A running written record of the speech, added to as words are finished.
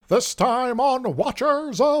This time on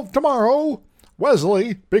Watchers of Tomorrow,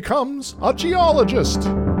 Wesley becomes a geologist.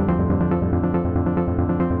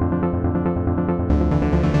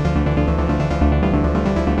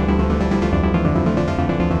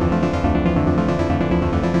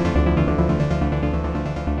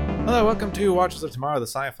 Hello, welcome to Watchers of Tomorrow, the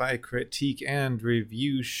sci-fi critique and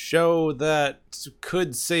review show that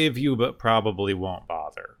could save you but probably won't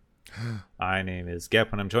bother. My name is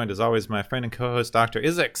Gep, and I'm joined as always by my friend and co-host Dr.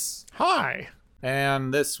 Izix. Hi.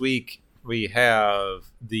 And this week we have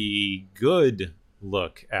the good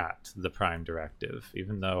look at the Prime Directive,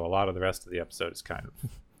 even though a lot of the rest of the episode is kind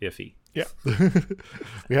of iffy. Yeah.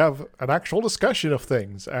 We have an actual discussion of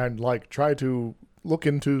things and try to look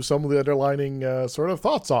into some of the underlining sort of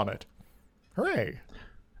thoughts on it. Hooray.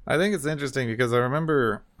 I think it's interesting because I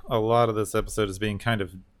remember a lot of this episode as being kind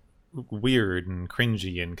of weird and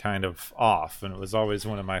cringy and kind of off, and it was always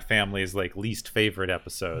one of my family's least favorite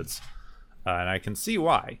episodes, and I can see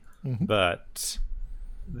why. But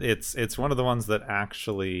it's one of the ones that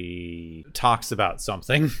actually talks about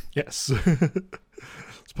something. Yes. As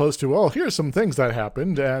opposed to, well, here's some things that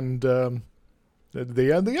happened, and the end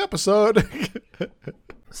of the episode.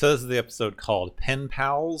 So this is the episode called Pen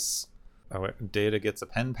Pals. Data gets a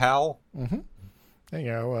pen pal.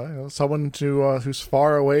 Someone who's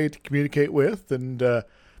far away to communicate with and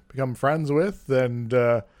become friends with, and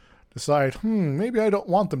decide, maybe I don't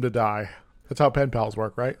want them to die. That's how pen pals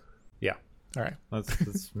work, right? Yeah. All right.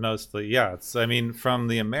 That's mostly, yeah. From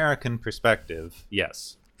the American perspective,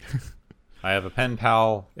 yes. I have a pen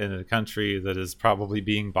pal in a country that is probably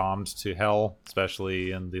being bombed to hell, especially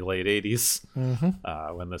in the late 80s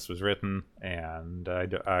when this was written. And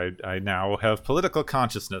I now have political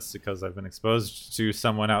consciousness because I've been exposed to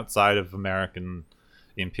someone outside of American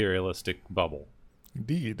imperialistic bubble.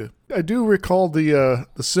 Indeed. I do recall the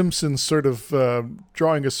Simpsons sort of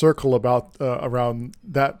drawing a circle about around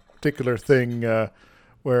that particular thing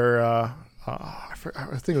where I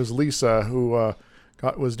think it was Lisa who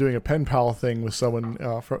was doing a pen pal thing with someone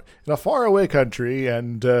from in a faraway country,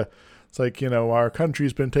 and it's like, our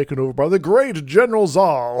country's been taken over by the great General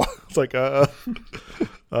Zal. It's like,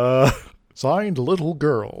 signed Little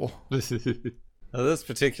Girl. Now, this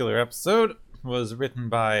particular episode was written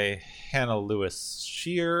by Hannah Lewis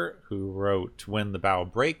Shear, who wrote When the Bow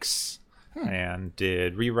Breaks, and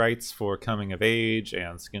did rewrites for Coming of Age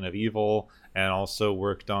and Skin of Evil, and also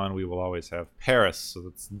worked on We Will Always Have Paris. So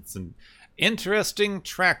it's an interesting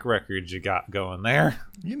track record you got going there.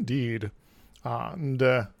 Indeed. And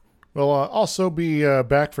we'll also be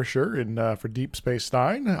back for sure for Deep Space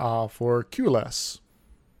Nine for QLS.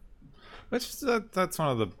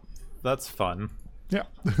 That's fun. Yeah.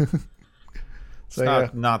 It's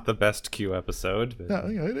not the best Q episode. But...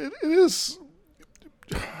 Yeah, it is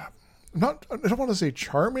not, I don't want to say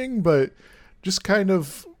charming, but just kind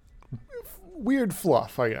of weird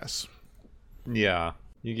fluff, I guess. Yeah.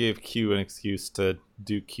 You gave Q an excuse to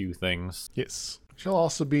do Q things. Yes. She'll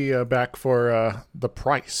also be back for The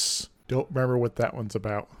Price. Don't remember what that one's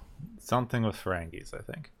about. Something with Ferengis, I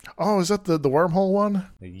think. Oh, is that the wormhole one?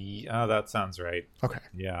 Yeah, that sounds right. Okay.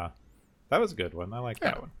 Yeah. That was a good one. I like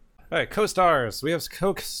that one. All right, co-stars. We have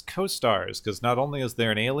co-stars, because not only is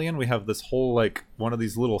there an alien, we have this whole, one of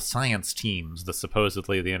these little science teams that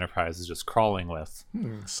supposedly the Enterprise is just crawling with.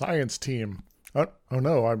 Science team. Oh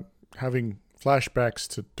no, I'm having flashbacks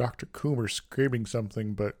to Dr. Coomer screaming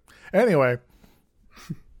something, but anyway.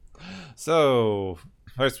 So,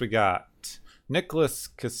 first we got Nicholas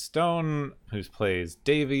Castone, who plays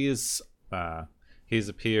Davies. He's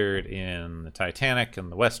appeared in the Titanic and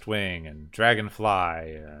the West Wing and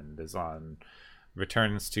Dragonfly, and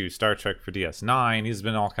returns to Star Trek for DS9. He's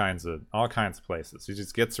been all kinds of places. He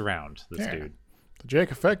just gets around, this dude. The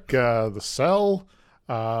Jake Effect, The Cell,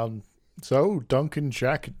 Duncan,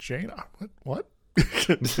 Jack, and Jane. What?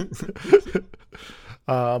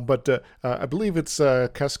 But I believe it's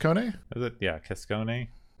Cascone. Is it? Yeah, Cascone.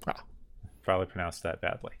 Probably pronounced that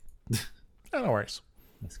badly. No worries.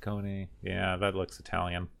 Cascone. Yeah, that looks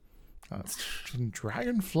Italian.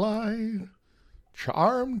 Dragonfly.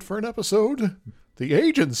 Charmed for an episode. The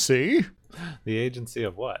Agency. The agency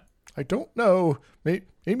of what? I don't know.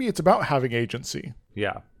 Maybe it's about having agency.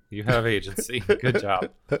 Yeah, you have agency. Good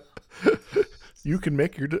job. You can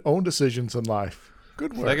make your own decisions in life.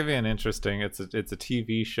 Good work. That could be an interesting. It's a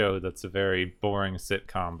TV show that's a very boring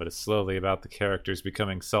sitcom, but it's slowly about the characters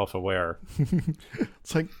becoming self-aware.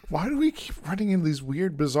 It's like, why do we keep running into these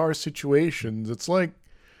weird, bizarre situations? It's like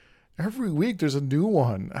every week there's a new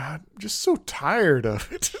one. I'm just so tired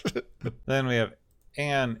of it. Then we have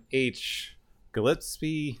Anne H.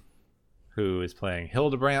 Gillespie, who is playing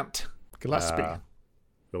Hildebrandt. Gillespie.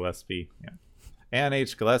 Gillespie. Yeah. Anne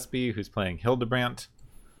H. Gillespie, who's playing Hildebrandt.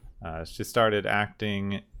 She started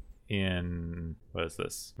acting in, what is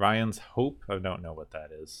this? Ryan's Hope? I don't know what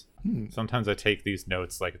that is. Sometimes I take these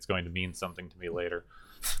notes like it's going to mean something to me later.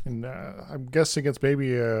 And I'm guessing it's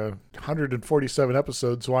maybe 147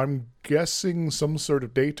 episodes, so I'm guessing some sort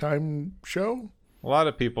of daytime show? A lot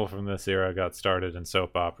of people from this era got started in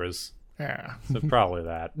soap operas. Yeah. So probably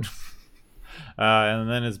that. And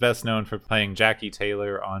then is best known for playing Jackie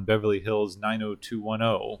Taylor on Beverly Hills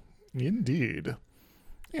 90210. Indeed.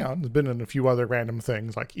 Yeah, there's been in a few other random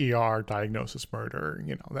things like ER, Diagnosis Murder,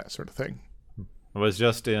 that sort of thing. It was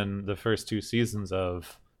just in the first 2 seasons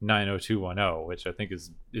of 90210, which I think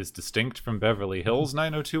is distinct from Beverly Hills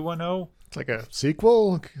 90210. It's like a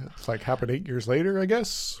sequel. It's like happened 8 years later, I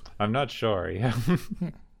guess. I'm not sure. Yeah.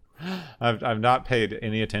 I've not paid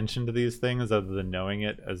any attention to these things other than knowing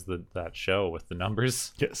it as that show with the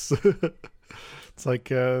numbers. Yes. It's like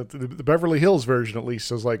the Beverly Hills version, at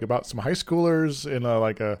least, is like about some high schoolers in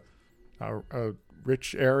a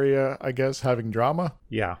rich area, I guess, having drama.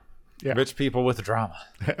 Yeah. Yeah. Rich people with drama.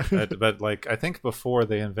 but like, I think before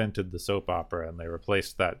they invented the soap opera and they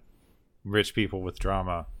replaced that rich people with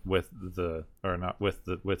drama with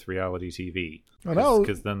reality TV. Oh, no.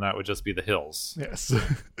 Because then that would just be the Hills. Yes.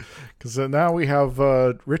 Because now we have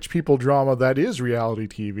rich people drama that is reality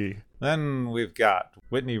TV. Then we've got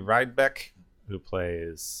Whitney Rydbeck, who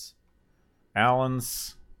plays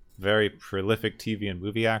Alan's very prolific TV and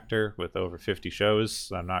movie actor with over 50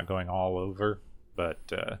 shows. I'm not going all over,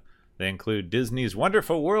 but they include Disney's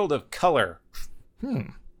Wonderful World of Color.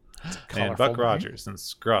 And Buck Rogers and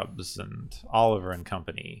Scrubs and Oliver and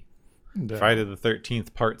Company. And, Friday the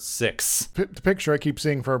 13th, Part 6. The picture I keep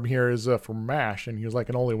seeing from here is from MASH, and he was like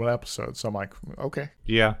in only 1 episode, so I'm like, okay.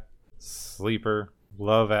 Yeah. Sleeper.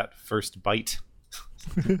 Love at First Bite.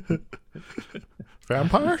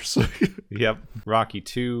 Vampires? Yep. Rocky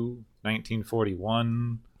 2,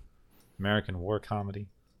 1941. American War Comedy.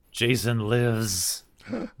 Jason Lives.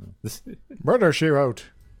 Murder, She Wrote.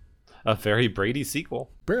 A very Brady sequel.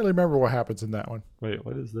 Barely remember what happens in that one. Wait,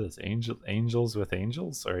 what is this? Angels with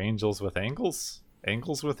Angels? Or Angels with Angles?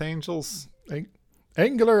 Angles with Angels?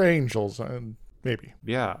 Angular Angels, maybe.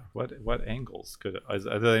 Yeah. What angles could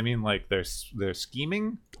they mean? Like they're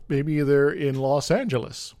scheming? Maybe they're in Los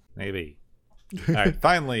Angeles. Maybe. All right.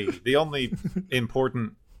 Finally, the only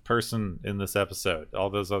important person in this episode. All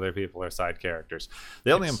those other people are side characters.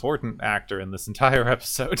 The only important actor in this entire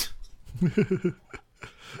episode.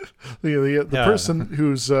 The person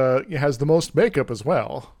who's has the most makeup as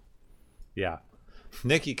well. Yeah.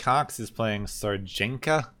 Nikki Cox is playing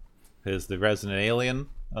Sarjenka, who's the resident alien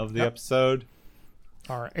of the episode.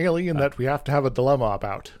 Our alien that we have to have a dilemma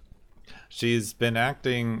about. She's been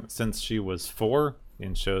acting since she was 4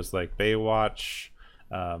 in shows like Baywatch,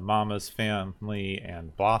 Mama's Family,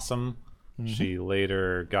 and Blossom. She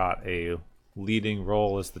later got a leading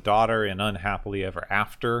role as the daughter in Unhappily Ever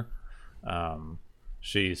After.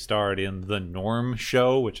 She starred in The Norm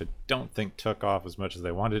Show, which I don't think took off as much as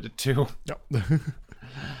they wanted it to. No.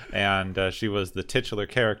 And she was the titular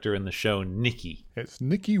character in the show Nikki. It's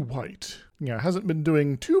Nikki White. Yeah, hasn't been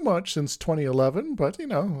doing too much since 2011, but,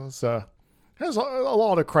 has a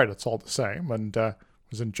lot of credits all the same. And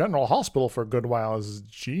was in General Hospital for a good while as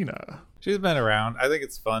Gina. She's been around. I think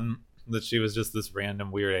it's fun that she was just this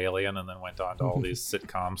random weird alien and then went on to all these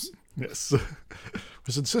sitcoms. Yes.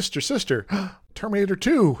 Was in Sister, Terminator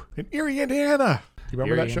 2 in Erie, Indiana. You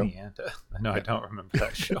remember that show? No, I don't remember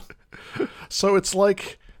that show. So it's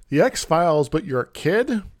like the X-Files, but you're a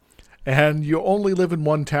kid, and you only live in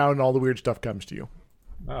one town, and all the weird stuff comes to you.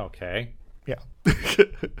 Okay. Yeah.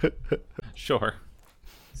 Sure.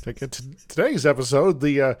 Today's episode,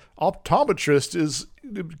 the optometrist is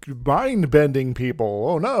mind-bending people.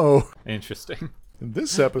 Oh, no. Interesting. In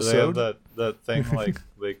this episode... They have that thing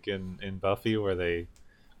like in Buffy where they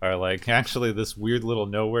are like, actually, this weird little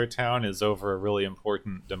nowhere town is over a really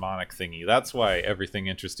important demonic thingy. That's why everything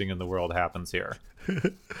interesting in the world happens here.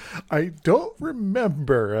 I don't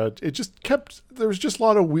remember. It just kept... There was just a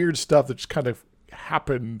lot of weird stuff that just kind of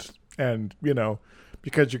happened, and,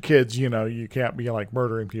 because you're kids, you can't be like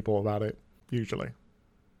murdering people about it, usually.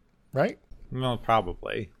 Right? Well,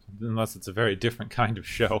 probably. Unless it's a very different kind of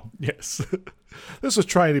show. Yes. This was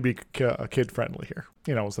trying to be kid-friendly here.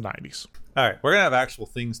 It was the 90s. All right, we're going to have actual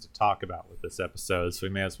things to talk about with this episode, so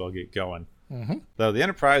we may as well get going. So the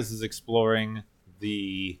Enterprise is exploring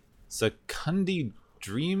the Secundii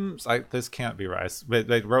Dreams. This can't be right.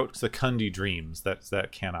 They wrote Secundii Dreams.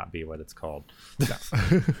 That cannot be what it's called.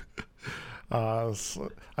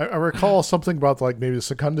 I recall something about like maybe the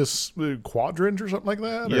Secundus Quadrant or something like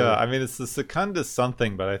that. Yeah, or- I mean, it's the Secundus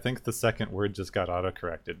something, but I think the second word just got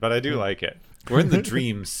autocorrected. But I do like it. We're in the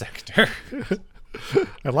dream sector.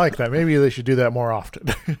 I like that. Maybe they should do that more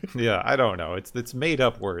often. Yeah, I don't know. It's made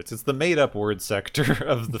up words. It's the made up word sector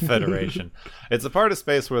of the Federation. It's a part of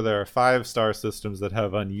space where there are 5 star systems that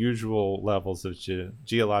have unusual levels of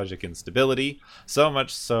geologic instability. So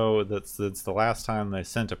much so that since the last time they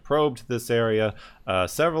sent a probe to this area,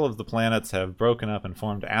 several of the planets have broken up and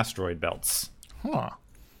formed asteroid belts. Huh.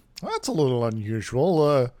 That's a little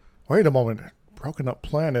unusual. Wait a moment. Broken up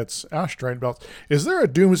planets, asteroid belts. Is there a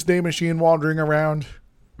doomsday machine wandering around?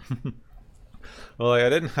 Well, I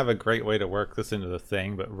didn't have a great way to work this into the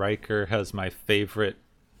thing, but Riker has my favorite,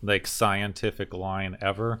 like, scientific line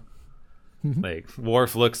ever. Like,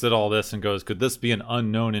 Worf looks at all this and goes, "Could this be an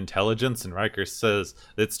unknown intelligence?" And Riker says,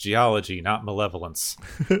 "It's geology, not malevolence."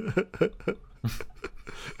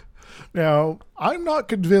 Now, I'm not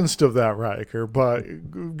convinced of that, Riker,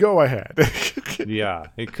 but go ahead. Yeah,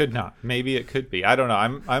 it could not. Maybe it could be. I don't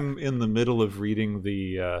know. I'm in the middle of reading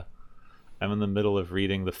the I'm in the middle of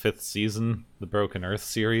reading the 5th season, the Broken Earth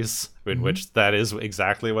series, in which that is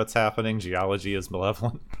exactly what's happening. Geology is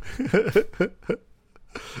malevolent.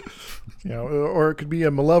 Or it could be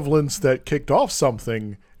a malevolence that kicked off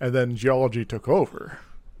something and then geology took over.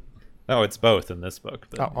 No, it's both in this book.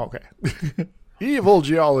 But... Oh, okay. Evil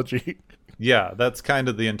geology. Yeah, that's kind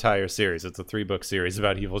of the entire series. It's a 3-book series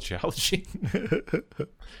about evil geology.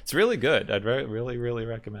 It's really good. I'd really, really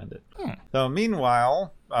recommend it. So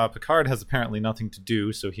meanwhile, Picard has apparently nothing to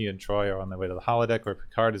do, so he and Troy are on their way to the holodeck, where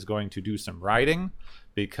Picard is going to do some riding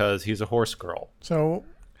because he's a horse girl. So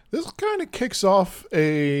this kind of kicks off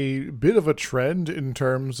a bit of a trend in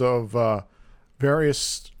terms of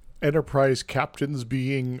various Enterprise captains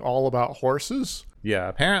being all about horses. Yeah,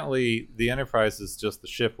 apparently the Enterprise is just the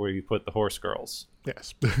ship where you put the horse girls.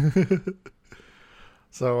 Yes.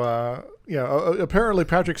 So, apparently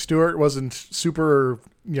Patrick Stewart wasn't super,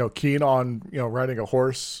 keen on, riding a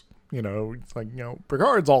horse. It's like,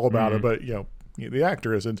 Picard's all about it, but, the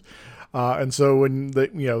actor isn't. And so when they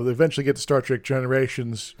eventually get to Star Trek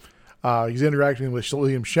Generations, he's interacting with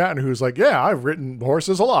William Shatner, who's like, yeah, I've ridden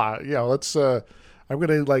horses a lot. I'm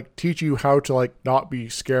going to, teach you how to, not be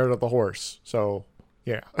scared of the horse. So,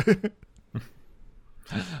 yeah.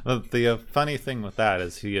 The funny thing with that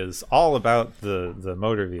is he is all about the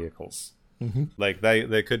motor vehicles. Mm-hmm. Like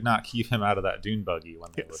they could not keep him out of that dune buggy when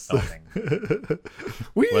they were filming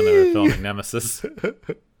when they were filming Nemesis.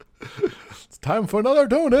 It's time for another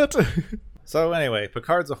donut. So anyway,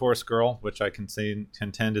 Picard's a horse girl, which I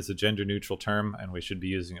contend is a gender neutral term, and we should be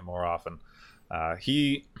using it more often.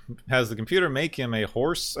 He has the computer make him a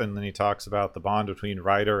horse, and then he talks about the bond between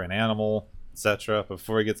rider and animal, etc.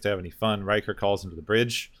 Before he gets to have any fun, Riker calls him to the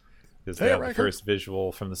bridge because they have the first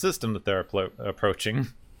visual from the system that they're approaching.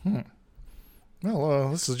 Well,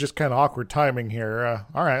 this is just kind of awkward timing here.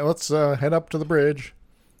 All right, let's head up to the bridge.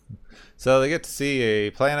 So they get to see a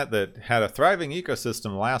planet that had a thriving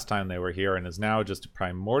ecosystem last time they were here and is now just a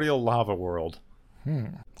primordial lava world.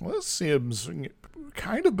 Well, this seems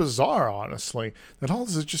kind of bizarre, honestly, that all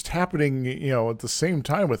this is just happening, at the same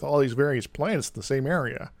time with all these various planets in the same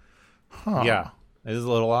area. Huh. Yeah, it is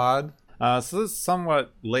a little odd. So this is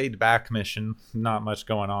somewhat laid-back mission. Not much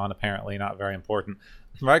going on, apparently, not very important.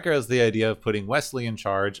 Riker has the idea of putting Wesley in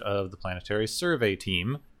charge of the planetary survey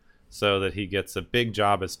team so that he gets a big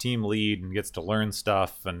job as team lead and gets to learn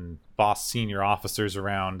stuff and boss senior officers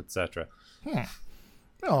around, etc.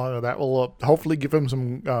 Well, that will hopefully give him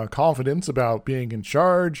some confidence about being in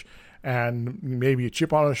charge and maybe a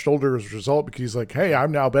chip on his shoulder as a result because he's like, hey,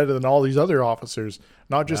 I'm now better than all these other officers,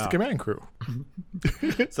 not just the command crew.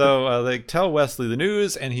 So they tell Wesley the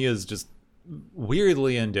news, and he is just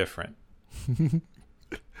weirdly indifferent.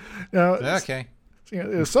 Now, okay.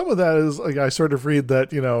 Some of that is like I sort of read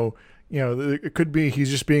that, it could be he's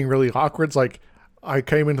just being really awkward. It's like I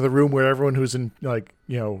came into the room where everyone who's in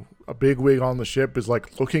a big wig on the ship is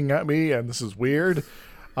looking at me, and this is weird.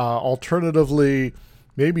 Alternatively,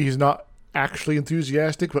 maybe he's not actually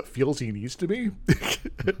enthusiastic, but feels he needs to be.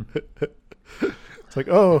 It's like,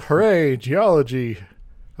 oh, hooray, geology.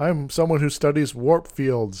 I'm someone who studies warp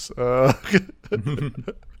fields.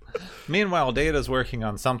 Meanwhile, Data's working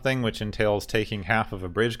on something which entails taking half of a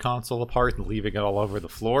bridge console apart and leaving it all over the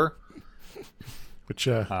floor. Which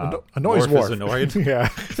annoys Worf. Is annoyed. Yeah.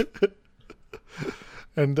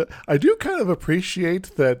 And I do kind of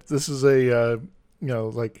appreciate that this is all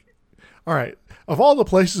right, of all the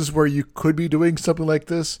places where you could be doing something like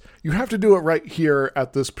this, you have to do it right here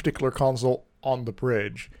at this particular console on the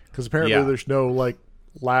bridge. Because apparently there's no,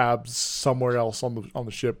 labs somewhere else on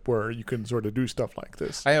the ship where you can sort of do stuff like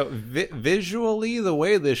this. I know visually the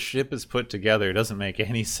way this ship is put together doesn't make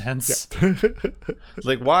any sense. Yeah.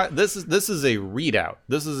 Like, why this is a readout.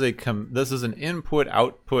 This is an input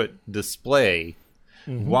output display.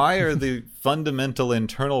 Mm-hmm. Why are the fundamental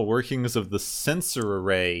internal workings of the sensor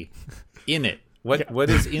array in it? What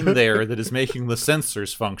is in there that is making the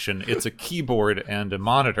sensors function? It's a keyboard and a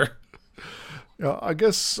monitor. I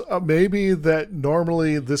guess maybe that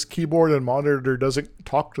normally this keyboard and monitor doesn't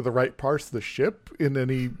talk to the right parts of the ship in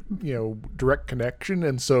any, direct connection.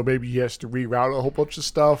 And so maybe he has to reroute a whole bunch of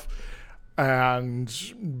stuff. And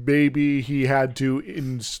maybe he had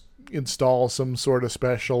to install some sort of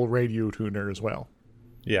special radio tuner as well.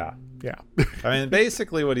 Yeah. Yeah. I mean,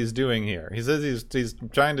 basically what he's doing here, he says he's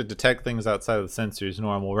trying to detect things outside of the sensor's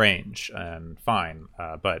normal range, and fine.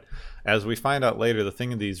 But as we find out later, the thing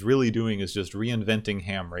that he's really doing is just reinventing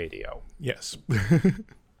ham radio. Yes.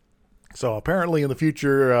 So apparently in the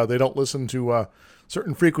future, they don't listen to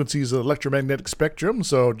certain frequencies of the electromagnetic spectrum,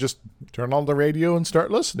 so just turn on the radio and start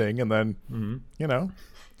listening, and then,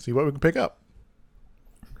 see what we can pick up.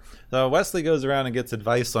 So Wesley goes around and gets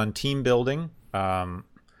advice on team building.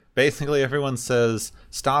 Basically, everyone says,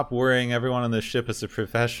 stop worrying. Everyone on this ship is a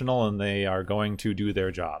professional, and they are going to do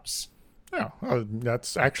their jobs. Yeah,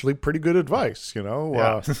 that's actually pretty good advice,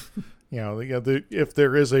 Yeah. If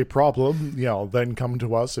there is a problem, then come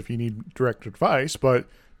to us if you need direct advice, but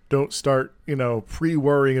don't start,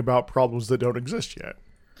 pre-worrying about problems that don't exist yet.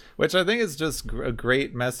 Which I think is just a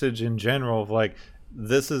great message in general of, like,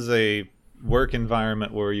 this is a work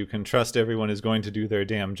environment where you can trust everyone is going to do their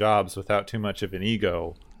damn jobs without too much of an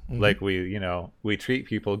ego. Mm-hmm. Like we treat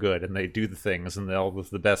people good and they do the things, and all of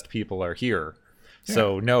the best people are here. Yeah.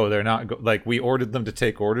 So no, they're not like, we ordered them to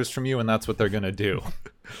take orders from you, and that's what they're going to do.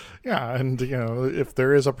 Yeah. And, if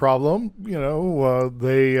there is a problem,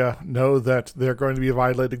 they know that they're going to be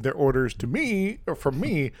violating their orders to me or from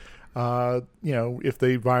me, if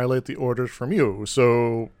they violate the orders from you.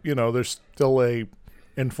 So, there's still a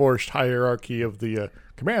enforced hierarchy of the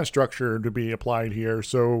command structure to be applied here.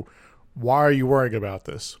 So why are you worrying about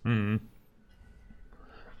this? Mm-hmm.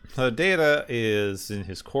 So Data is in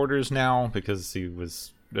his quarters now because he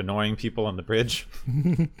was annoying people on the bridge.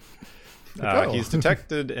 He's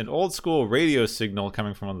detected an old school radio signal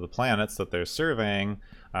coming from one of the planets that they're surveying.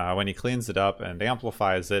 When he cleans it up and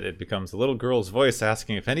amplifies it, it becomes a little girl's voice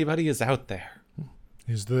asking if anybody is out there.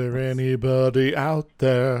 Is there anybody out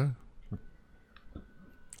there?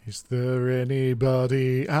 Is there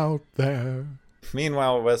anybody out there?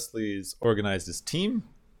 Meanwhile, Wesley's organized his team.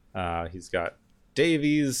 He's got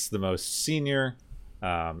Davies, the most senior,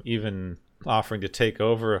 even offering to take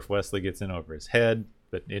over if Wesley gets in over his head,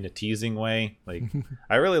 but in a teasing way. Like,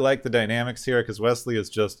 I really like the dynamics here because Wesley is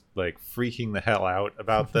just like freaking the hell out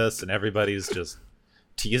about this, and everybody's just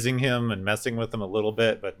teasing him and messing with him a little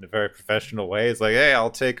bit, but in a very professional way. It's like, hey,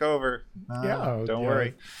 I'll take over. Don't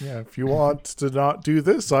worry. Yeah, if you want to not do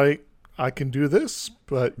this, I can do this,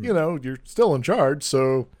 but you're still in charge,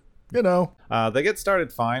 so they get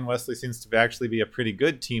started fine. Wesley seems to actually be a pretty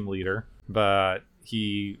good team leader, but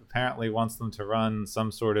he apparently wants them to run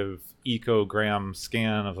some sort of ecogram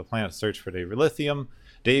scan of the planet to search for the lithium.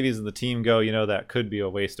 Davies and the team go, that could be a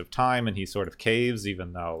waste of time, and he sort of caves,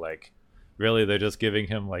 even though, like, really they're just giving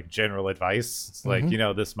him like general advice. It's like,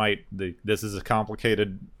 this is a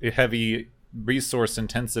complicated, heavy, resource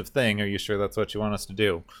intensive thing. Are you sure that's what you want us to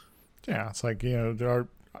do? Yeah, it's like,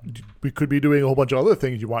 we could be doing a whole bunch of other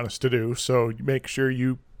things you want us to do, so make sure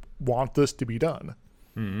you want this to be done.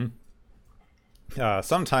 Mm-hmm.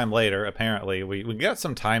 Sometime later, apparently, we got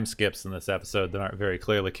some time skips in this episode that aren't very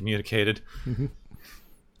clearly communicated.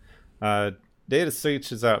 Mm-hmm. Data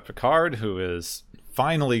searches out Picard, who is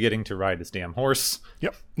finally getting to ride his damn horse.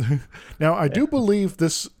 Yep. Now, I do believe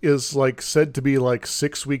this is like said to be like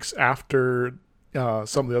 6 weeks after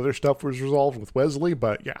some of the other stuff was resolved with Wesley,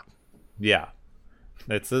 but yeah. Yeah.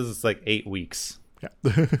 It says it's like 8 weeks.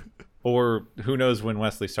 Yeah. Or who knows when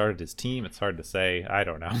Wesley started his team. It's hard to say. I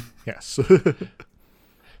don't know. Yes.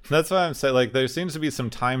 That's why I'm saying, like, there seems to be some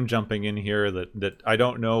time jumping in here that I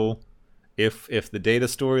don't know if the Data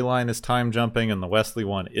storyline is time jumping and the Wesley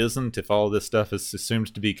one isn't, if all this stuff is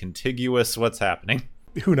assumed to be contiguous, what's happening?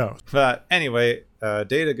 Who knows? But anyway,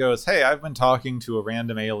 Data goes, hey, I've been talking to a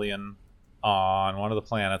random alien on one of the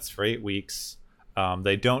planets for 8 weeks.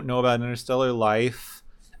 They don't know about interstellar life,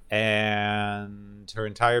 and her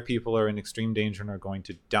entire people are in extreme danger and are going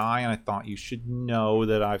to die, and I thought you should know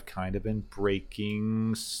that I've kind of been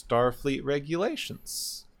breaking Starfleet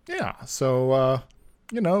regulations. Yeah, so,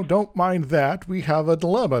 don't mind that. We have a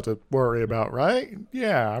dilemma to worry about, right?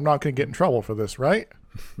 Yeah, I'm not going to get in trouble for this, right?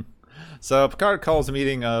 So Picard calls a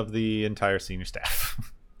meeting of the entire senior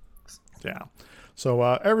staff. Yeah. So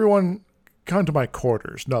everyone come to my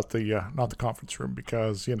quarters, not the conference room,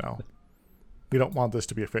 because we don't want this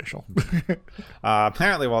to be official.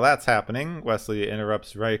 Apparently, while that's happening, Wesley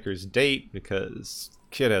interrupts Riker's date because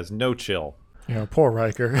kid has no chill. Poor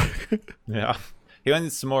Riker. Yeah. He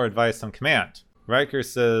needs some more advice on command. Riker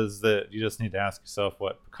says that you just need to ask yourself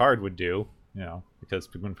what Picard would do, because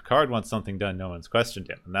when Picard wants something done, no one's questioned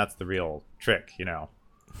him. And that's the real trick,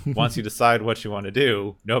 Once you decide what you want to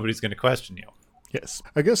do, nobody's going to question you. Yes.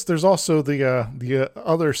 I guess there's also the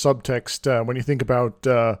other subtext when you think about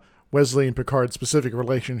Wesley and Picard's specific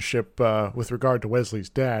relationship with regard to Wesley's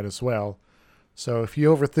dad as well. So if he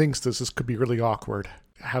overthinks this could be really awkward.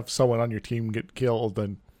 Have someone on your team get killed,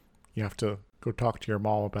 and you have to go talk to your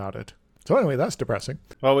mom about it. So anyway, that's depressing.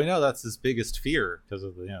 Well, we know that's his biggest fear because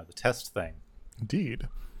of the test thing. Indeed.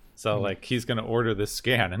 So he's going to order this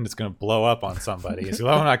scan and it's going to blow up on somebody. He's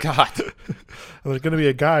like, oh my god. And there's going to be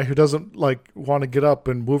a guy who doesn't want to get up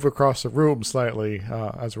and move across the room slightly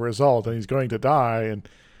as a result, and he's going to die. And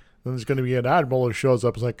then there's going to be an admiral who shows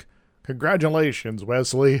up and is like, congratulations,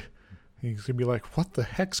 Wesley. He's going to be like, what the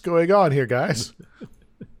heck's going on here, guys?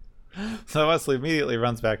 So Wesley immediately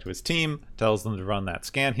runs back to his team, tells them to run that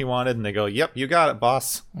scan he wanted, and they go, yep, you got it,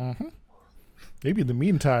 boss. Mm-hmm. Maybe in the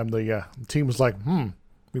meantime, the team was like,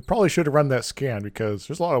 we probably should have run that scan because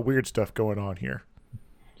there's a lot of weird stuff going on here.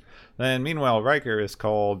 Then meanwhile, Riker is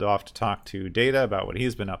called off to talk to Data about what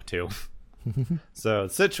he's been up to. So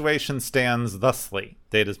the situation stands thusly.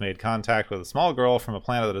 Data's made contact with a small girl from a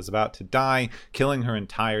planet that is about to die, killing her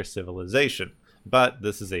entire civilization. But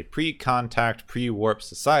this is a pre-contact, pre-warp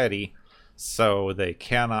society, so they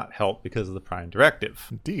cannot help because of the Prime Directive.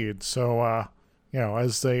 Indeed. So,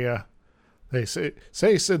 as they say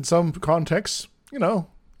in some contexts, we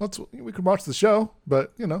could watch the show,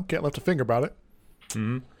 but, can't lift a finger about it.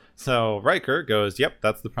 Mm-hmm. So Riker goes, yep,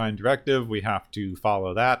 that's the Prime Directive. We have to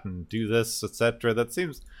follow that and do this, etc. That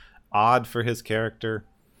seems odd for his character.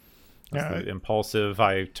 That's the impulsive,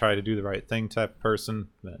 I try to do the right thing type person.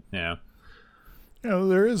 But, yeah.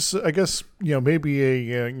 There is, I guess,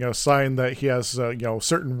 maybe a sign that he has,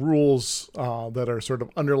 certain rules that are sort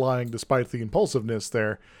of underlying despite the impulsiveness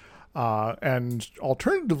there. And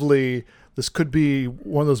alternatively, this could be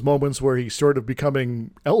one of those moments where he's sort of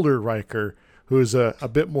becoming Elder Riker, who's a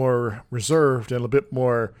bit more reserved and a bit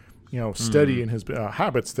more, steady in his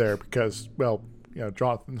habits there because,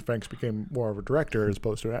 Jonathan Frakes became more of a director as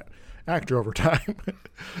opposed to an actor over time.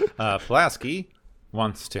 Pulaski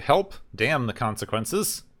wants to help, damn the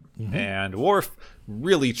consequences, and Worf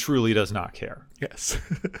really truly does not care. Yes.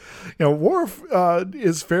 Worf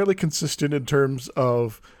is fairly consistent in terms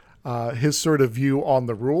of his sort of view on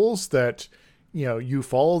the rules that, you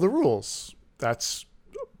follow the rules. That's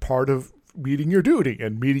part of meeting your duty,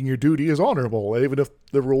 and meeting your duty is honorable, even if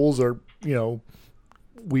the rules are,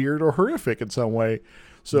 weird or horrific in some way.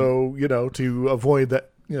 So, to avoid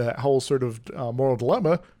that, that whole sort of moral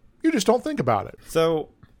dilemma, you just don't think about it. So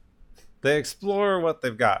they explore what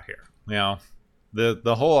they've got here.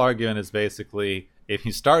 The whole argument is basically, if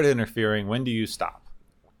you start interfering, when do you stop?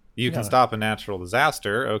 You can stop a natural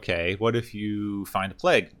disaster. Okay, what if you find a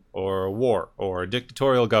plague or a war or a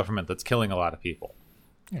dictatorial government that's killing a lot of people?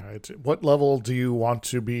 What level do you want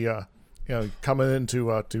to be coming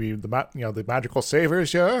into to be the magical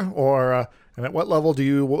saviors here, or and at what level do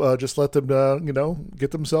you just let them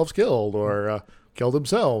get themselves killed or kill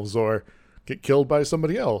themselves or get killed by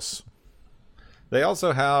somebody else? They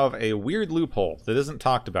also have a weird loophole that isn't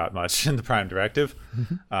talked about much in the Prime Directive.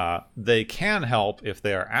 They can help if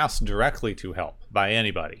they are asked directly to help by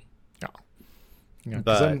anybody.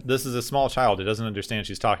 But this is a small child who doesn't understand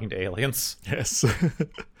she's talking to aliens. Yes.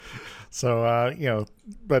 So,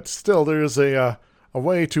 but still there's a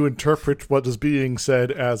way to interpret what is being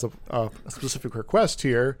said as a specific request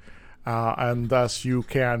here, and thus you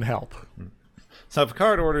can help. So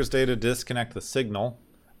Picard orders Data to disconnect the signal.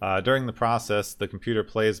 During the process, the computer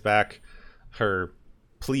plays back her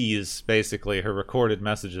pleas, basically, her recorded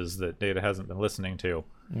messages that Data hasn't been listening to.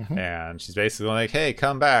 And she's basically like, hey,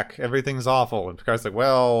 come back. Everything's awful. And Picard's like,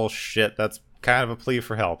 well, shit, that's kind of a plea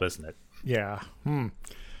for help, isn't it? Yeah.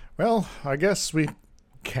 Well, I guess we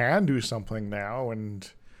can do something now, and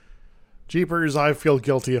jeepers, I feel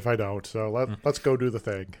guilty if I don't. So let's go do the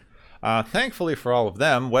thing. Thankfully for all of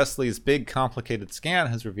them, Wesley's big complicated scan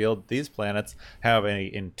has revealed these planets have an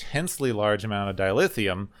intensely large amount of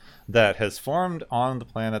dilithium that has formed on the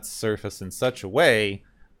planet's surface in such a way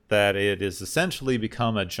that it has essentially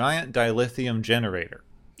become a giant dilithium generator.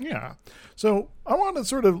 Yeah. So I want to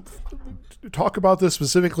sort of talk about this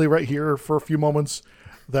specifically right here for a few moments.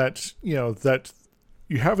 that that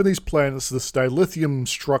you have in these planets this dilithium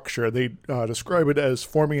structure. They describe it as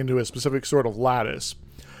forming into a specific sort of lattice,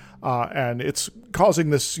 and it's causing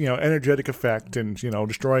this energetic effect and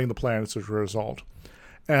destroying the planets as a result.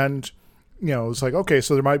 And it's like, okay,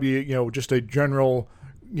 so there might be just a general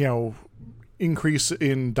increase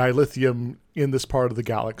in dilithium in this part of the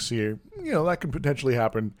galaxy. That could potentially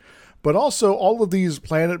happen, but also all of these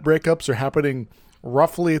planet breakups are happening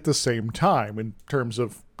roughly at the same time in terms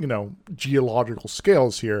of geological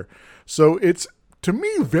scales here. So it's, to me,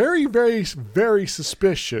 very, very, very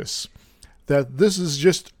suspicious that this is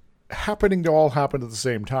just happening to all happen at the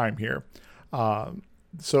same time here.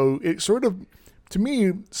 So it sort of, to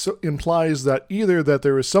me, implies that either that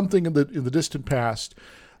there is something in the distant past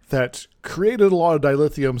that created a lot of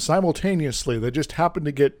dilithium simultaneously that just happened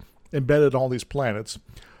to get embedded on all these planets,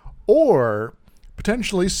 or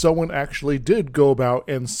potentially someone actually did go about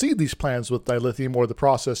and seed these planets with dilithium, or the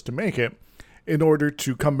process to make it, in order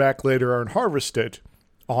to come back later and harvest it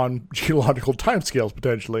on geological timescales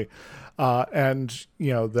potentially, and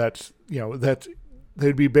that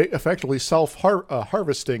they'd be effectively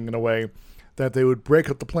self-harvesting in a way that they would break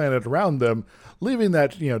up the planet around them, leaving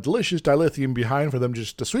that delicious dilithium behind for them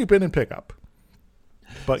just to sweep in and pick up.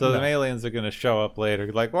 But so the aliens are going to show up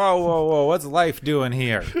later, like, whoa, what's life doing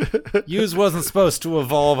here? Yous wasn't supposed to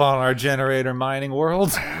evolve on our generator mining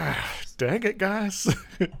world. Dang it, guys.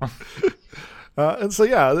 And so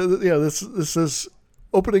this is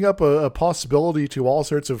opening up a possibility to all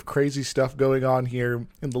sorts of crazy stuff going on here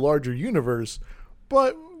in the larger universe,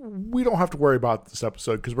 but we don't have to worry about this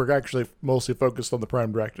episode because we're actually mostly focused on the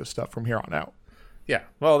Prime Directive stuff from here on out. Yeah,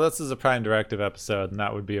 well, this is a Prime Directive episode, and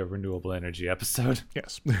that would be a renewable energy episode.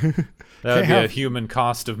 Yes. That would be a human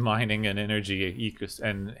cost of mining and energy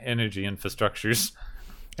infrastructures.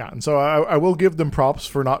 Yeah, and so I will give them props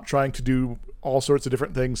for not trying to do all sorts of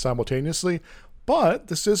different things simultaneously, but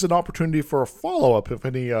this is an opportunity for a follow-up if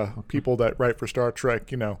any people that write for Star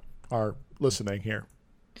Trek, are listening here,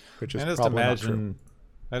 which is probably not true.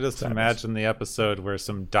 I just imagine the episode where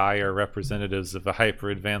some dire representatives of a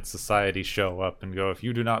hyper-advanced society show up and go, if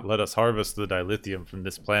you do not let us harvest the dilithium from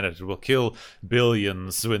this planet, it will kill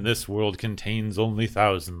billions when this world contains only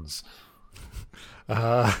thousands.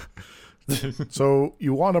 So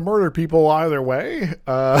you want to murder people either way?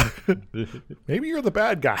 Maybe you're the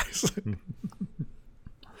bad guys.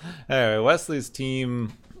 Anyway, Wesley's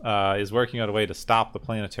team is working on a way to stop the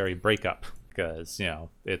planetary breakup because,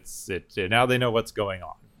 it's now they know what's going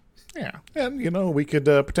on. Yeah, and we could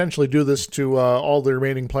potentially do this to all the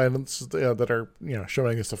remaining planets that are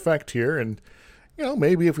showing this effect here, and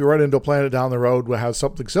maybe if we run into a planet down the road that has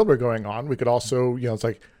something similar going on, we could also it's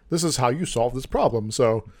like, this is how you solve this problem.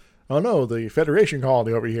 So, oh no, the Federation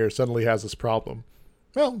colony over here suddenly has this problem.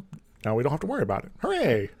 Well, now we don't have to worry about it.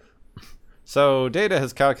 Hooray! So Data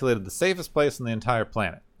has calculated the safest place on the entire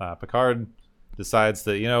planet. Picard decides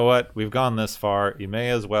that, we've gone this far, you may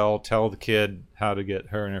as well tell the kid how to get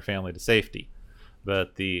her and her family to safety.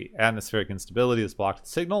 But the atmospheric instability has blocked the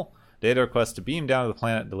signal. Data requests to beam down to the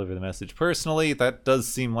planet and deliver the message personally. That does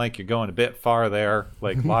seem like you're going a bit far there,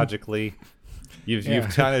 like logically. You've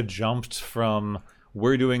kind of jumped from,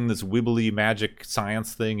 we're doing this wibbly magic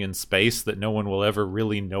science thing in space that no one will ever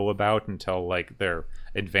really know about until they're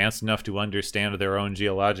advanced enough to understand their own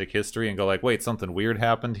geologic history and go wait, something weird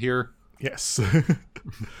happened here. Yes.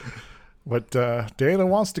 But Dana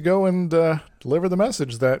wants to go and deliver the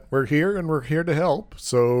message that we're here and we're here to help.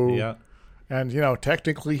 So, yeah. And,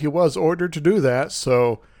 technically he was ordered to do that,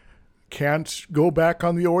 so can't go back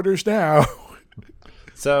on the orders now.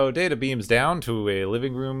 So Data beams down to a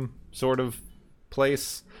living room sort of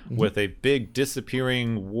place with a big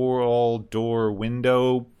disappearing wall, door,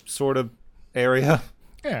 window sort of area.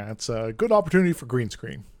 Yeah, it's a good opportunity for green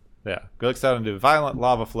screen. Yeah, it looks out into violent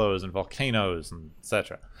lava flows and volcanoes and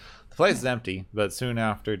etc. The place is empty, but soon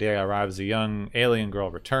after Data arrives, a young alien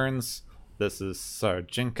girl returns. This is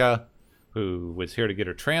Sarjinka, who was here to get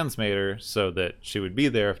her transmitter so that she would be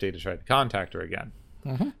there if Data tried to contact her again.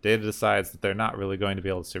 Mm-hmm. Data decides that they're not really going to be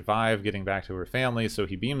able to survive getting back to her family, so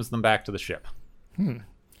he beams them back to the ship.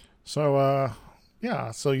 So,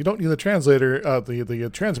 so you don't need the translator, the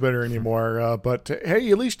transmitter anymore, but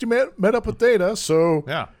hey, at least you met up with Data, so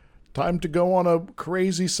yeah. Time to go on a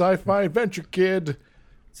crazy sci-fi adventure, kid.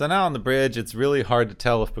 So now on the bridge, it's really hard to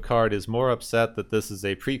tell if Picard is more upset that this is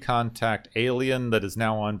a pre-contact alien that is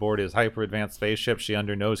now on board his hyper-advanced spaceship she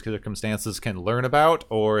under no circumstances can learn about,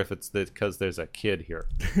 or if it's because there's a kid here.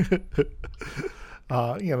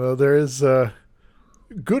 There is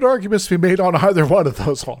good arguments to be made on either one of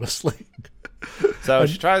those, honestly. So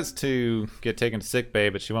she tries to get taken to sickbay,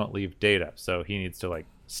 but she won't leave Data, so he needs to,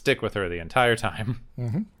 stick with her the entire time.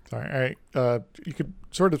 Mm-hmm. Sorry, you could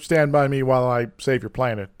sort of stand by me while I save your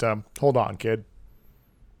planet. Hold on, kid.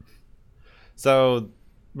 So the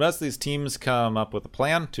rest of these teams come up with a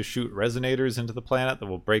plan to shoot resonators into the planet that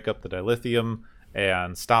will break up the dilithium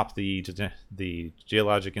and stop the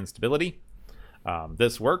geologic instability.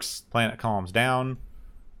 This works. Planet calms down.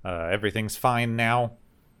 Everything's fine now.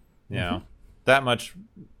 You know, that much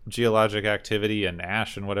geologic activity and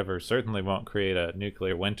ash and whatever certainly won't create a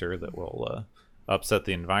nuclear winter that will upset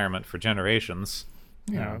the environment for generations.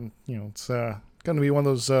 Yeah, it's going to be one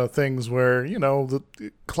of those things where, the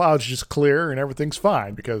clouds just clear and everything's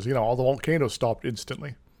fine because, all the volcanoes stopped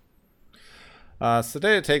instantly. So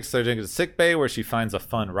Data takes her to sick bay where she finds a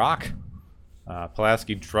fun rock.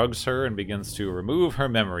 Pulaski drugs her and begins to remove her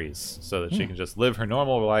memories so that she can just live her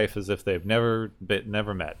normal life as if they've never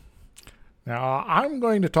met. Now, I'm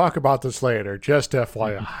going to talk about this later, just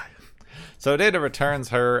FYI. So Data returns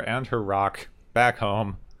her and her rock back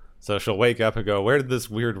home, so she'll wake up and go, where did this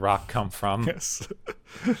weird rock come from? Yes.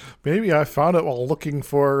 Maybe I found it while looking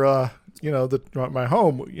for, my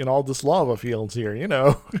home in all this lava fields here,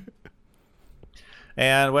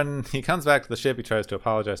 And when he comes back to the ship, he tries to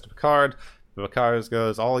apologize to Picard. Picard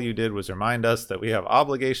goes, all you did was remind us that we have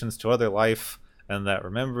obligations to other life, and that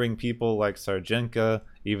remembering people like Sarjenka,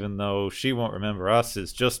 even though she won't remember us,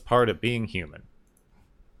 is just part of being human.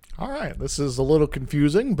 All right, this is a little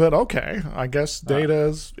confusing, but okay. I guess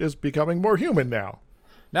Data is becoming more human now.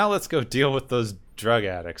 Now let's go deal with those drug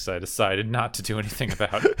addicts I decided not to do anything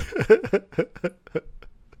about.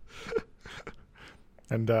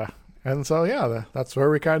 And so, yeah, that's where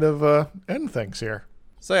we kind of end things here.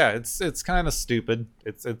 So yeah, it's kind of stupid.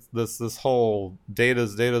 It's this whole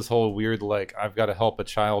Data's whole weird, like, I've got to help a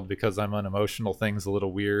child because I'm unemotional thing's a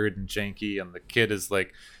little weird and janky, and the kid is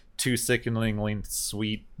like too sickeningly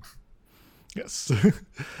sweet. Yes.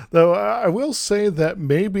 Though I will say that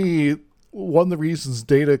maybe one of the reasons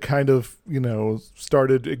Data kind of,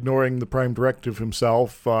 started ignoring the Prime Directive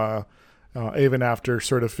himself, even after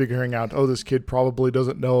sort of figuring out, this kid probably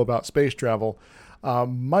doesn't know about space travel,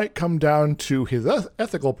 might come down to his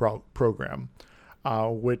ethical program,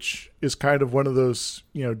 which is kind of one of those,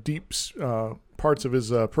 deep parts of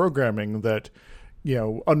his programming that,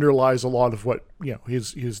 underlies a lot of what,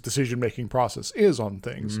 his decision-making process is on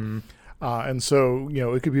things. And so,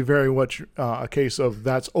 it could be very much a case of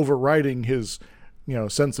that's overriding his,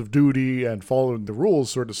 sense of duty and following the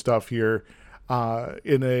rules sort of stuff here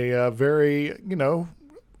in a very,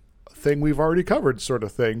 thing we've already covered sort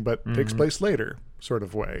of thing, but takes place later sort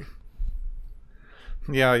of way.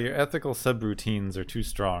 Yeah, your ethical subroutines are too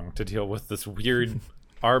strong to deal with this weird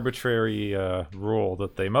arbitrary rule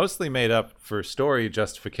that they mostly made up for story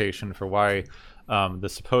justification for why the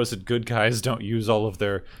supposed good guys don't use all of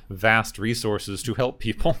their vast resources to help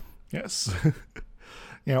people. Yes.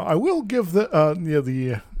 I will give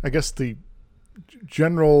the I guess the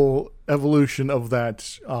general evolution of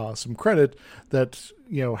that some credit that,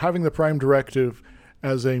 having the Prime Directive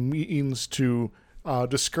as a means to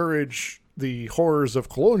discourage the horrors of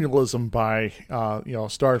colonialism by,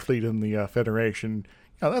 Starfleet and the Federation,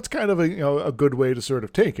 that's kind of a good way to sort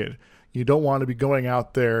of take it. You don't want to be going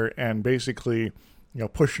out there and basically,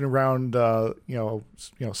 pushing around,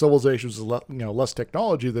 civilizations with less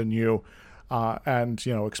technology than you, and,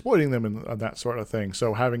 exploiting them and that sort of thing.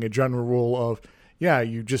 So having a general rule of,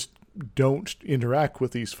 you just don't interact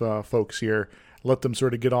with these folks here, let them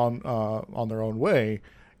sort of get on their own way.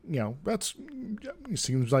 That's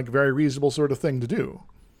seems like a very reasonable sort of thing to do.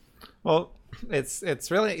 Well,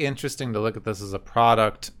 it's really interesting to look at this as a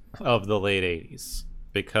product of the late 80s,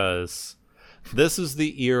 because this is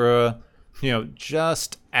the era,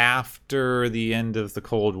 just after the end of the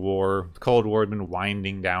Cold War. The Cold War had been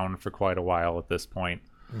winding down for quite a while at this point.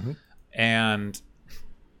 And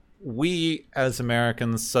we, as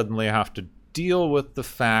Americans, suddenly have to deal with the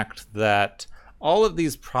fact that all of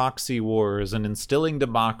these proxy wars and instilling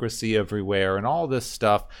democracy everywhere and all this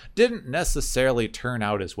stuff didn't necessarily turn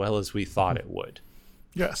out as well as we thought it would.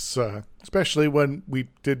 Yes, especially when we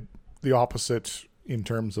did the opposite in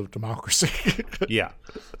terms of democracy. Yeah.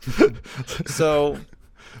 So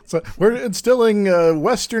we're instilling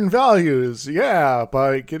Western values,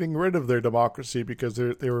 by getting rid of their democracy because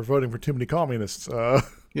they were voting for too many communists.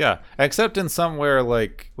 Yeah, except in somewhere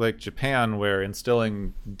like Japan, where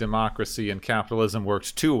instilling democracy and capitalism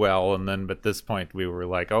worked too well, and then at this point we were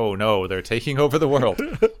like, oh no, they're taking over the world.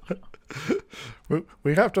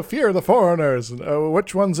 We have to fear the foreigners.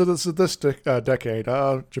 Which ones is it this decade?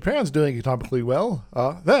 Japan's doing economically well.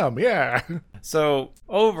 Them, yeah. So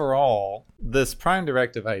overall, this Prime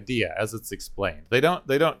Directive idea, as it's explained, they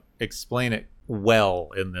don't explain it well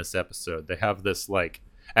in this episode. They have this, like,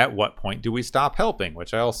 at what point do we stop helping,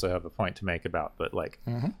 which I also have a point to make about, but like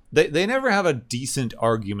they never have a decent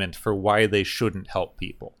argument for why they shouldn't help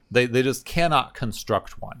people. They just cannot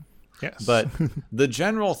construct one. Yes. But the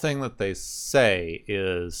general thing that they say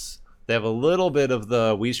is they have a little bit of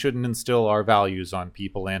the we shouldn't instill our values on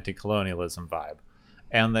people anti-colonialism vibe.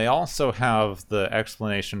 And they also have the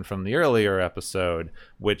explanation from the earlier episode,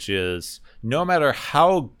 which is no matter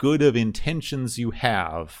how good of intentions you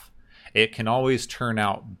have, it can always turn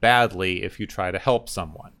out badly if you try to help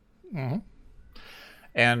someone.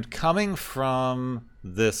 And coming from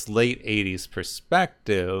this late 80s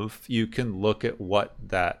perspective, you can look at what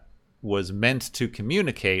that was meant to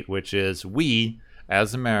communicate, which is we,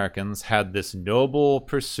 as Americans, had this noble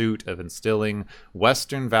pursuit of instilling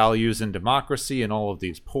Western values and democracy in all of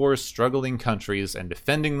these poor, struggling countries and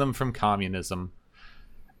defending them from communism.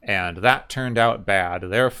 And that turned out bad.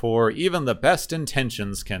 Therefore, even the best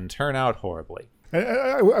intentions can turn out horribly.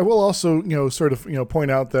 I will also, sort of, point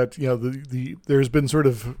out that, there's been sort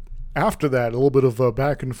of, after that, a little bit of a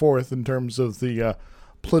back and forth in terms of the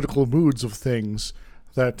political moods of things.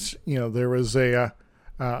 That, there was a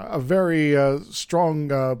very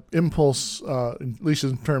strong impulse, at least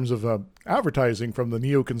in terms of advertising from the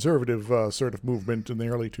neoconservative sort of movement in the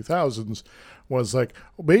early 2000s, was like,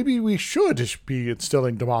 maybe we should be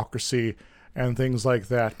instilling democracy and things like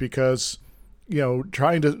that because,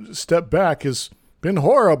 trying to step back has been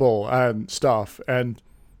horrible and stuff. And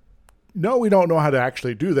no, we don't know how to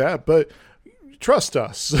actually do that, but trust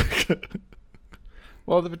us.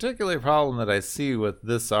 Well, the particular problem that I see with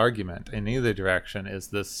this argument in either direction is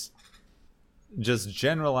this just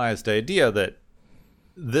generalized idea that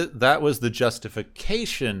that was the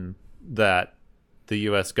justification that the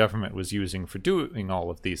U.S. government was using for doing all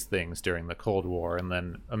of these things during the Cold War and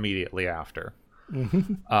then immediately after.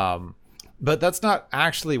 But that's not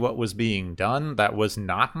actually what was being done. That was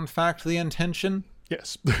not, in fact, the intention.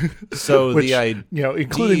 Yes. So which, the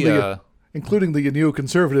idea, including the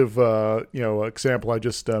neoconservative, example I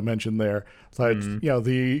just mentioned there.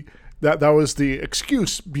 That that was the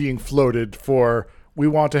excuse being floated for we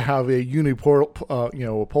want to have a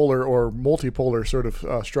unipolar, polar or multipolar sort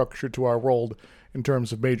of structure to our world in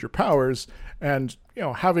terms of major powers, and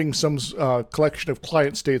having some collection of